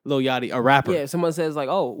Uzi, Lil Yachty a rapper. Yeah, someone says like,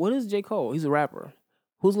 oh, what is J. Cole? He's a rapper.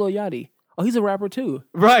 Who's Lil Yachty? Oh, he's a rapper too.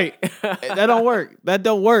 Right. That don't work. That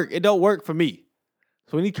don't work. It don't work for me.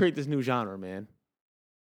 So we need to create this new genre, man.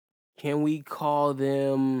 Can we call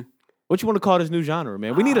them... What you want to call this new genre,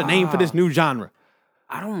 man? We need a name for this new genre.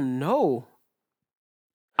 I don't know.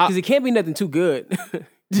 Because it can't be nothing too good.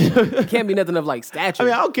 It can't be nothing of like stature. I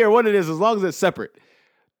mean, I don't care what it is as long as it's separate.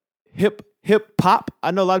 Hip hop.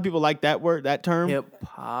 I know a lot of people like that word, that term. Hip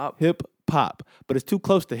hop. But it's too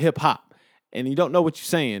close to hip hop. And you don't know what you're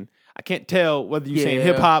saying. I can't tell whether you're saying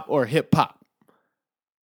hip hop or hip hop.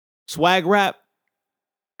 Swag rap.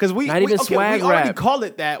 Because we already call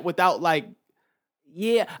it that without like.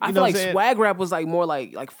 Yeah, I feel like swag rap was like more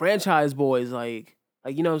like franchise boys, like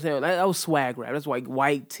you know what I'm saying? That was swag rap. That's like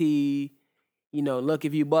white tee, look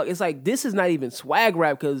if you buck. It's like this is not even swag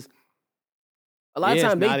rap because a lot of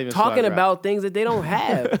times they talking about things that they don't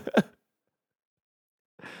have.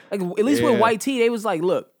 Like at least with white tee, they was like,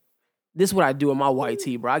 look, this is what I do in my white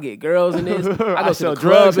tee, bro. I get girls in this. I go to the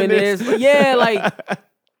club in this. Yeah, like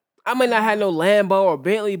I might not have no Lambo or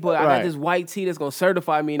Bentley, but I got this white tee that's gonna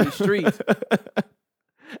certify me in these streets.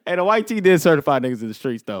 And the white tee did certify niggas in the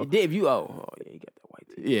streets, though. It did. If you, yeah, you got that white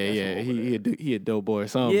tee. Yeah. He a dope boy or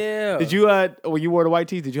something. Yeah. Did you, when you wore the white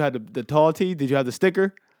tee, did you have the tall tee? Did you have the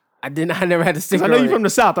sticker? I didn't. I never had the sticker. I know you're from the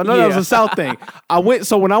South. I know that was a South thing.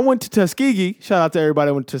 When I went to Tuskegee, shout out to everybody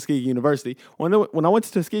that went to Tuskegee University. When I went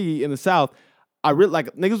to Tuskegee in the South, I really,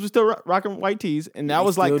 like, niggas was still rocking white tees. And that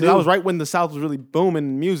was like, because that was right when the South was really booming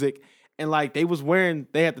in music. And like, they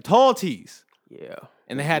had the tall tees. Yeah.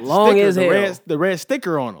 And they had the red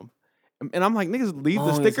sticker on them. And I'm like, niggas, leave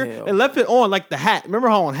the sticker and left it on like the hat. Remember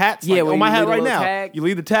how on hats? Yeah, like, on my hat right now. Tag. You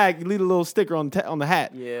leave the tag, you leave a little sticker on the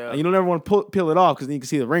hat. Yeah. And you don't ever want to peel it off because then you can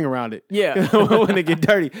see the ring around it. Yeah. When they get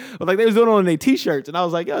dirty. But like they was doing it on their t-shirts. And I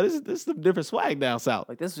was like, yo, this is some different swag down south.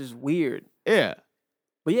 Like this is weird. Yeah.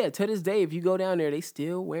 But yeah, to this day, if you go down there, they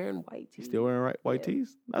still wearing white tees. Still wearing white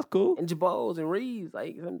tees? That's cool. And Jabos and Reeves.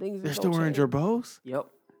 Like some things. They're still wearing Jabos? Yep.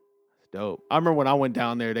 Dope. I remember when I went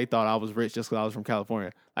down there, they thought I was rich just because I was from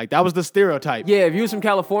California. Like, that was the stereotype. Yeah, if you was from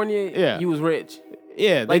California, you was rich.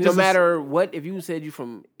 Yeah. Like, no matter what, if you said you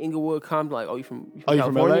from Inglewood, Compton, like, you from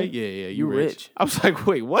California? From LA? Yeah, you rich. I was like,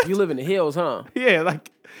 wait, what? You live in the hills, huh? Yeah,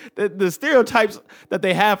 like, the stereotypes that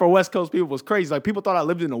they have for West Coast people was crazy. Like, people thought I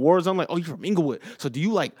lived in a war zone. Like, oh, you from Inglewood. So do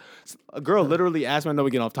you, like, a girl literally asked me, I know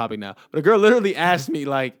we get off topic now, but a girl literally asked me,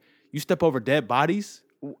 like, you step over dead bodies?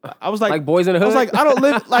 I was like Boys in the Hood? I was like, I don't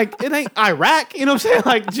live, like, it ain't Iraq. You know what I'm saying?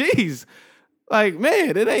 Like, geez. Like,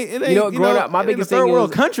 man, it ain't. Growing up, my biggest thing third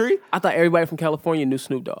world country. I thought everybody from California knew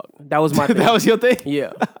Snoop Dogg. That was my thing. That was your thing?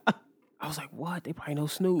 Yeah. I was like, what? They probably know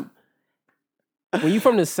Snoop. When you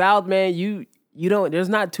from the South, man, you don't, there's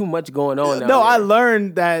not too much going on now. No, I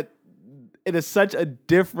learned that it is such a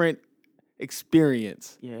different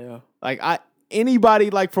experience. Yeah. Like,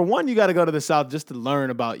 anybody, like, for one, you got to go to the South just to learn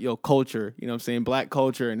about your culture, you know what I'm saying? Black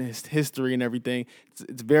culture and history and everything.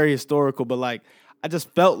 It's very historical, but, like, I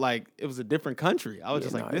just felt like it was a different country. I was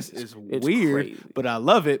just like, this is weird, crazy. But I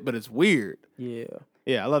love it, but it's weird. Yeah.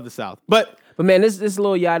 Yeah, I love the South. But man, this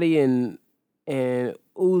Lil Yachty and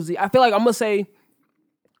Uzi, I feel like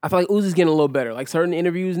Uzi's getting a little better. Like, certain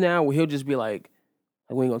interviews now where he'll just be like,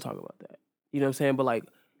 we ain't gonna talk about that. You know what I'm saying? But, like,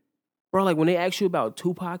 bro, like, when they ask you about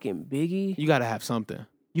Tupac and Biggie, you gotta have something.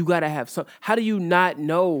 You gotta have something. How do you not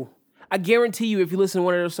know? I guarantee you, if you listen to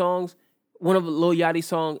one of their songs, one of Lil Yachty's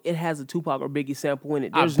songs, it has a Tupac or Biggie sample in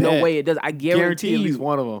it. There's no way it does. I guarantee you. At least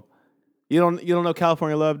one of them. You don't know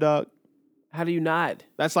California Love, dog? How do you not?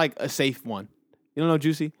 That's like a safe one. You don't know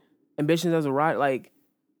Juicy? Ambitions as a Ride, like,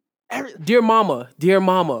 Dear Mama.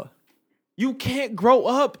 You can't grow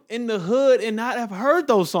up in the hood and not have heard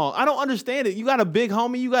those songs. I don't understand it. You got a big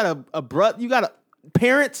homie. You got a brother. You got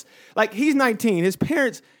parents. Like, he's 19. His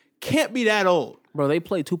parents can't be that old. Bro, they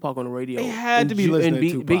play Tupac on the radio. They had to be listening to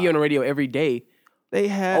Tupac. Biggie on the radio every day. They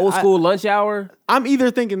had old school lunch hour. I'm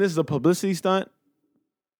either thinking this is a publicity stunt.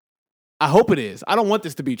 I hope it is. I don't want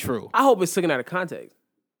this to be true. I hope it's taken out of context.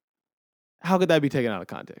 How could that be taken out of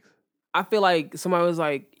context? I feel like somebody was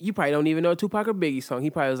like, "You probably don't even know a Tupac or Biggie song." He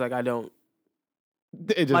probably was like, "I don't."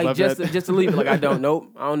 Just to leave it like I don't.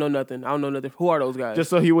 Nope, I don't know nothing. I don't know nothing. Who are those guys? Just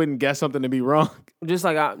so he wouldn't guess something to be wrong. Just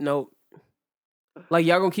like nope. Like,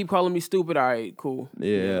 y'all gonna keep calling me stupid? All right, cool.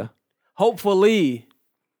 Yeah. Hopefully.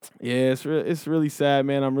 Yeah, it's really sad,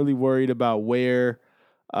 man. I'm really worried about where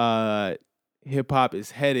hip hop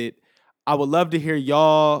is headed. I would love to hear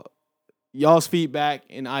y'all's feedback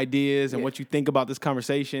and ideas and what you think about this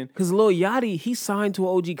conversation. Because Lil Yachty, he signed to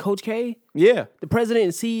OG Coach K. Yeah. The president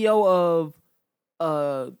and CEO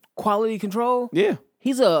of Quality Control. Yeah.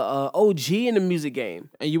 He's a OG in the music game.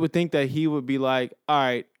 And you would think that he would be like, all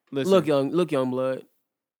right, listen. Look, young blood.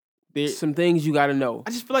 Some things you got to know.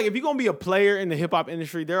 I just feel like if you're going to be a player in the hip hop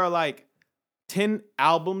industry, there are like 10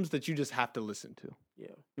 albums that you just have to listen to. Yeah.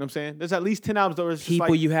 You know what I'm saying? There's at least 10 albums that are just people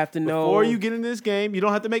like, you have to know. Before you get in this game, you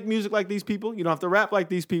don't have to make music like these people. You don't have to rap like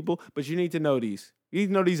these people, but you need to know these. You need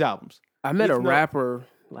to know these albums. I met a rapper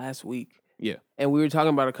last week. Yeah. And we were talking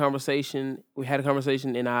about a conversation. We had a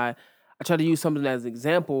conversation, and I tried to use something as an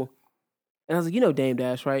example. And I was like, you know Dame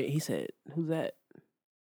Dash, right? He said, who's that?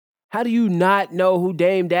 How do you not know who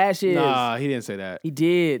Dame Dash is? Nah, he didn't say that. He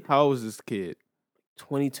did. How old was this kid?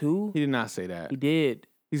 22? He did not say that. He did.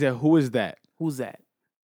 He said, who is that? Who's that?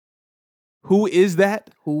 Who is that?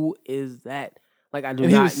 Who is that? Like, I do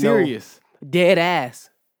and not he was serious. Know. Dead ass.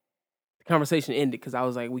 The conversation ended because I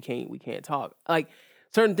was like, we can't talk. Like,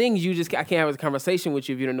 certain things I can't have a conversation with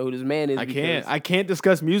you if you don't know who this man is. I can't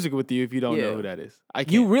discuss music with you if you don't know who that is.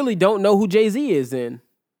 You really don't know who Jay-Z is then.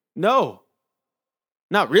 No.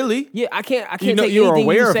 Not really. Yeah, I can't you take you're anything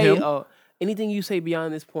aware you say, of him. Anything you say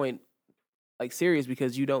beyond this point, like, serious,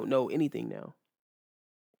 because you don't know anything now.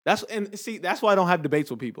 That's why I don't have debates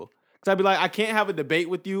with people. Because I'd be like, I can't have a debate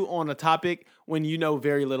with you on a topic when you know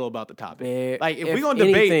very little about the topic. Man, like, if we're going to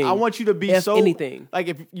debate, I want you to be anything. Like,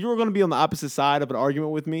 if you were going to be on the opposite side of an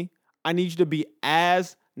argument with me, I need you to be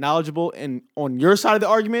as knowledgeable and on your side of the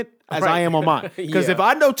argument as I am on mine. Because if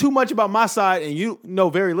I know too much about my side and you know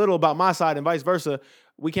very little about my side and vice versa,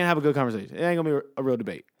 we can't have a good conversation. It ain't gonna be a real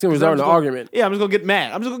debate. It's gonna result in an argument. Yeah, I'm just gonna get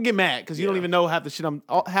mad. I'm just gonna get mad because you don't even know half the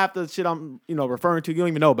shit I'm referring to. You don't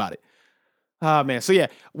even know about it. Ah, man. So yeah,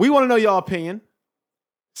 we want to know your opinion.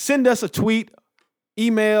 Send us a tweet,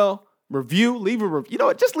 email, review, leave a review. You know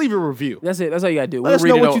what? Just leave a review. That's it. That's all you gotta do. Let us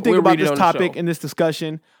know what you think about this topic and this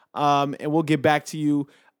discussion. And we'll get back to you,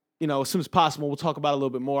 as soon as possible. We'll talk about it a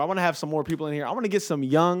little bit more. I want to have some more people in here. I want to get some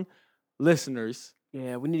young listeners.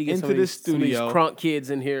 Yeah, we need to get into this studio. Some of these crunk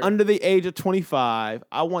kids in here. Under the age of 25.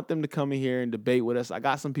 I want them to come in here and debate with us. I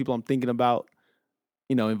got some people I'm thinking about,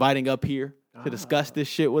 inviting up here to discuss this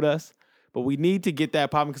shit with us. But we need to get that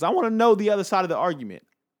popping because I want to know the other side of the argument.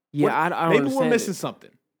 Yeah, I don't maybe we're missing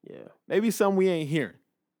something. Yeah. Maybe something we ain't hearing.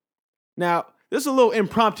 Now, this is a little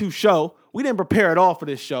impromptu show. We didn't prepare at all for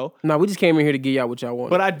this show. No, we just came in here to give y'all what y'all want.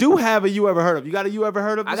 But I do have a You Ever Heard Of. You got a You Ever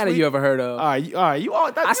Heard Of this I got week? a You Ever Heard Of. All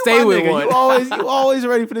right. I stay with one. You always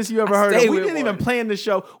ready for this You Ever Heard Of. We didn't even plan this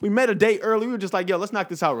show. We met a day early. We were just like, yo, let's knock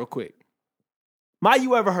this out real quick. My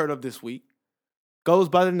You Ever Heard Of this week goes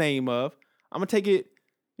by the name of, I'm going to take it,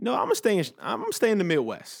 I'm going to stay in the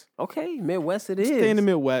Midwest. Okay, Midwest it is. Stay in the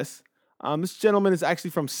Midwest. This gentleman is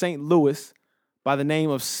actually from St. Louis by the name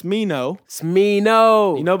of Smino.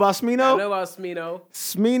 Smino. You know about Smino? I know about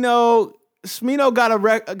Smino. Smino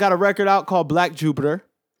got a record out called Black Jupiter,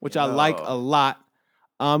 which I like a lot.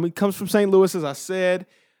 He comes from St. Louis, as I said.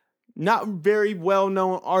 Not very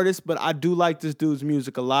well-known artist, but I do like this dude's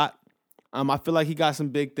music a lot. I feel like he got some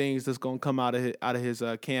big things that's gonna come out of his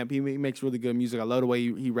camp. He makes really good music. I love the way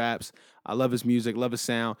he raps. I love his music, love his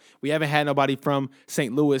sound. We haven't had nobody from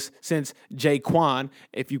St. Louis since Jay Quan,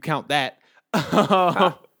 if you count that.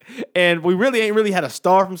 And we really ain't had a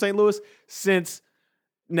star from St. Louis since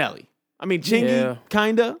Nelly. I mean, Chingy,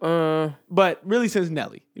 kinda, but really since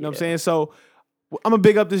Nelly. You know what I'm saying? So I'm gonna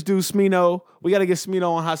big up this dude, Smino. We gotta get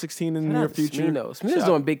Smino on Hot 16 in the near future. Smino's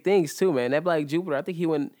doing big things too, man. That Black Jupiter, I think he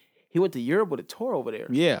went to Europe with a tour over there.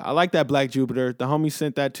 Yeah, I like that Black Jupiter. The homie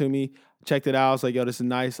sent that to me. Checked it out. I was like, yo, this is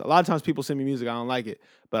nice. A lot of times people send me music, I don't like it.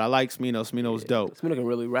 But I like Smino. Smino was dope. Smino can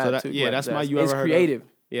really rap, too. Yeah, that's my You Ever Heard Of. It's creative.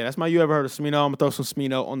 Yeah, that's my You Ever Heard Of Smino. I'm going to throw some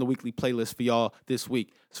Smino on the weekly playlist for y'all this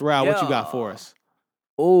week. So, Raul, what you got for us?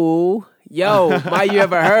 Ooh, yo, might you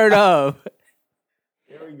ever heard of?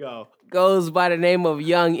 Here we go. Goes by the name of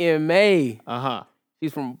Young M.A. Uh-huh.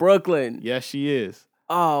 She's from Brooklyn. Yes, she is.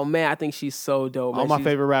 Oh man, I think she's so dope. All man. my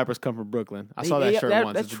favorite rappers come from Brooklyn. I saw that shirt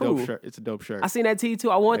once. That's It's a true. dope shirt. It's a dope shirt. I seen that tee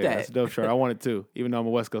too. I want that. It's a dope shirt. I want it too, even though I'm a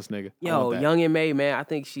West Coast nigga. Yo, Young M.A. man, I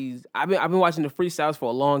think she's. I've been watching the freestyles for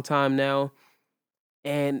a long time now,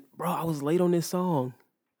 and bro, I was late on this song.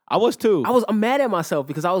 I was too. I'm mad at myself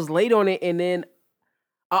because I was late on it, and then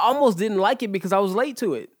I almost didn't like it because I was late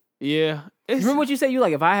to it. Yeah. Remember what you said? You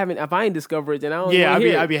like if I ain't discovered it, then I don't. Yeah,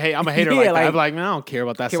 I'm a hater like that. I'd be like, man, I don't care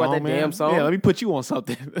about that song, about that damn song. Yeah, let me put you on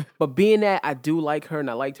something. But being that I do like her and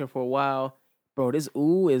I liked her for a while, bro, this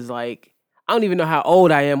ooh is like I don't even know how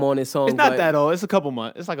old I am on this song. It's not that old. It's a couple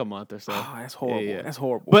months. It's like a month or so. Oh, that's horrible. Yeah. That's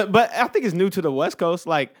horrible. But I think it's new to the West Coast.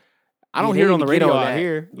 Like I don't hear it on the radio out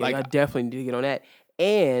here. Yeah, like I definitely need to get on that.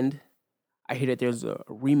 And I hear that there's a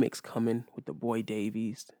remix coming with the boy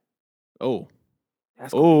Davies. Oh.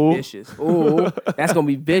 That's gonna be vicious. Ooh, that's gonna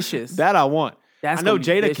be vicious. That I want. I know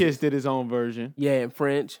Jadakiss did his own version. Yeah, in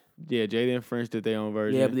French. Yeah, Jada and French did their own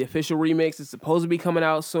version. Yeah, but the official remix is supposed to be coming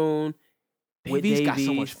out soon. Davies got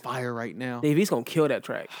so much fire right now. Davies gonna kill that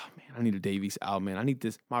track. Oh, man, I need a Davies out, man. I need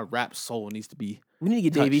this. My rap soul needs to be. We need to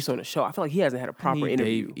get touched. Davies on the show. I feel like he hasn't had a proper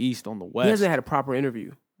interview. Dave East on the West. He hasn't had a proper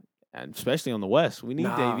interview. And especially on the West. We need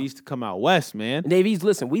Davies to come out West, man. And Davies,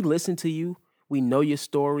 listen, we listen to you. We know your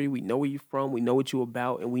story. We know where you're from. We know what you're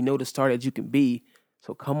about. And we know the star that you can be.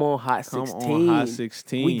 So come on, Hot 16. Come on, Hot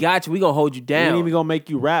 16. We got you. We going to hold you down. We ain't even going to make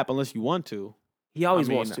you rap unless you want to. He always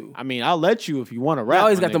wants to. I mean, I'll let you if you want to rap. He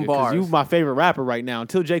always got them bars. You my favorite rapper right now.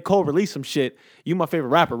 Until J. Cole release some shit, you my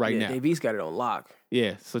favorite rapper right now. Davies got it on lock.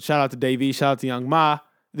 Yeah. So shout out to Davies. Shout out to Young Ma.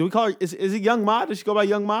 Do we call her? Is it Young Ma? Does she go by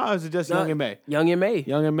Young Ma or is it just Young M.A.? Young M.A.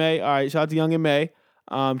 Young M.A. All right. Shout out to Young M.A.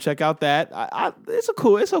 Check out that. It's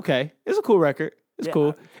okay. It's a cool record. It's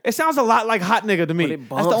cool. It sounds a lot like Hot Nigga to me.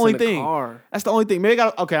 That's the only thing. That's the only thing. Maybe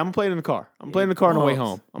I'm gonna play it in the car. I'm playing in the car on the way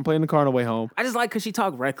home. I just like because she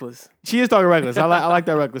talk reckless. She is talking reckless. I like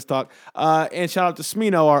that reckless talk. And shout out to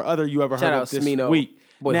Smino, our other you ever heard of this week.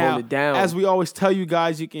 Boy, now, hold it down. As we always tell you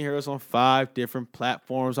guys, you can hear us on 5 different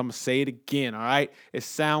platforms. I'm going to say it again, all right? It's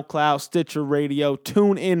SoundCloud, Stitcher Radio,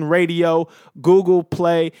 TuneIn Radio, Google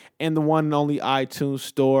Play, and the one and only iTunes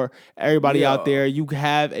Store. Everybody out there, you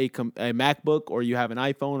have a MacBook or you have an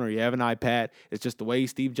iPhone or you have an iPad. It's just the way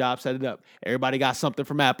Steve Jobs set it up. Everybody got something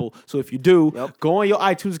from Apple. So if you do, go on your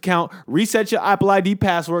iTunes account, reset your Apple ID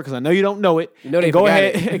password because I know you don't know it. Go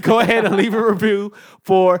ahead and leave a review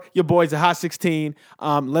for your boys at Hot 16.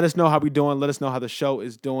 Let us know how we doing. Let us know how the show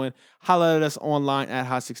is doing. Holla at us online at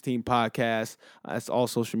Hot 16 Podcast. That's all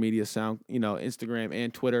social media, Instagram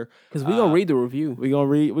and Twitter. Because we're gonna read the review. We're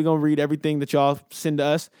gonna read everything that y'all send to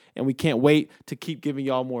us, and we can't wait to keep giving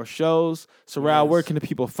y'all more shows. Sorrel, where can the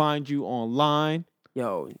people find you online?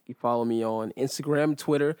 Yo, you follow me on Instagram,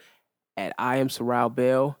 Twitter at I am Sorrel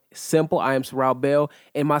Bell. Simple, I am Sorrel Bell.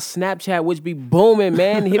 And my Snapchat, which be booming,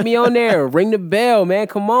 man. Hit me on there. Ring the bell, man.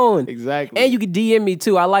 Come on. Exactly. And you can DM me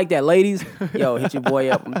too. I like that, ladies. Yo, hit your boy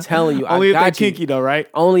up. I'm telling you. Only if they're kinky though, right?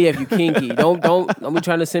 Only if you kinky. Don't be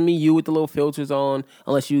trying to send me you with the little filters on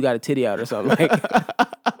unless you got a titty out or something like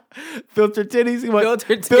Filter titties?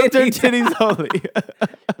 Filter titties only.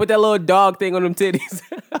 Put that little dog thing on them titties.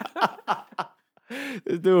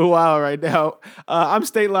 This dude wild right now. I'm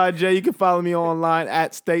Stateline J. You can follow me online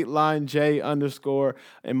at StatelineJ_.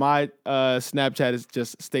 And my Snapchat is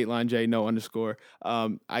just StatelineJ, no underscore.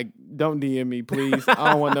 I don't DM me, please.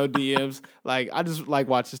 I don't want no DMs. I just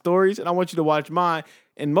watch the stories, and I want you to watch mine.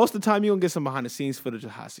 And most of the time, you're going to get some behind-the-scenes footage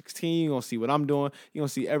of Hot 16. You're going to see what I'm doing. You're going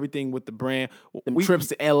to see everything with the brand. Trips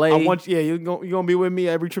to L.A. You're going to be with me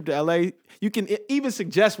every trip to L.A. You can even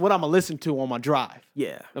suggest what I'm going to listen to on my drive. Yeah.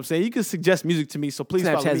 You know what I'm saying? You can suggest music to me, so please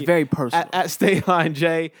follow me. Snapchat's very personal. At Stateline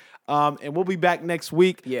J. And we'll be back next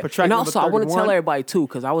week. Yeah. And also, I want to tell everybody, too,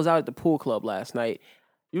 because I was out at the pool club last night.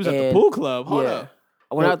 You was at the pool club? Hold up.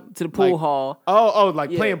 I went out to the pool hall.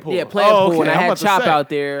 Playing pool. Yeah, playing pool. And I had Chop out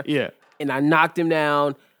there. Yeah. And I knocked him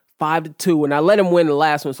down 5-2, and I let him win the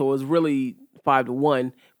last one, so it was really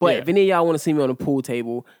 5-1. But if any of y'all want to see me on the pool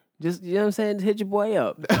table, just, you know what I'm saying, hit your boy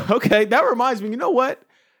up. Okay, that reminds me, you know what?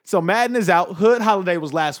 So Madden is out. Hood Holiday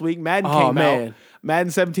was last week. Madden came out.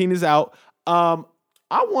 Madden 17 is out. I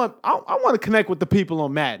want to connect with the people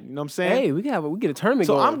on Madden. You know what I'm saying? Hey, we get a tournament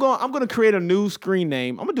so going. I'm going to create a new screen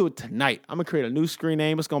name. I'm going to do it tonight. I'm going to create a new screen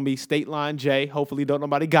name. It's going to be Stateline J. Hopefully don't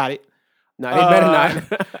nobody got it. No, they better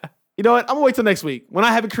not. You know what? I'm going to wait till next week. When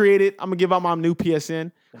I have it created, I'm going to give out my new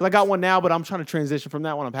PSN. Because I got one now, but I'm trying to transition from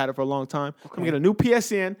that one. I've had it for a long time. Okay. I'm going to get a new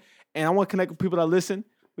PSN, and I want to connect with people that listen.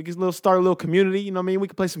 We can start a little community. You know what I mean? We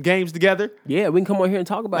can play some games together. Yeah, we can come on here and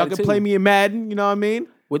talk about Y'all it can too. play me in Madden. You know what I mean?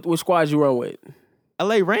 What squad you run with?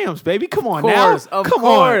 LA Rams, baby. Come on Of now. course.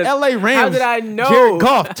 On. LA Rams. How did I know? Jared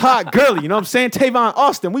Goff, Todd Gurley. You know what I'm saying? Tavon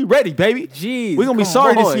Austin. We ready, baby. Jeez. We're going to be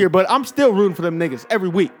sorry this year, but I'm still rooting for them niggas every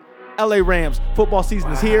week. LA Rams. Football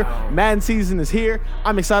season is here. Madden season is here.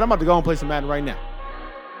 I'm excited. I'm about to go and play some Madden right now.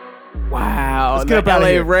 Wow. Let's get up out of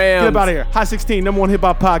here. Rams. Get up out of here. Hot 16, number 1 hip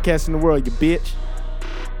hop podcast in the world, you bitch.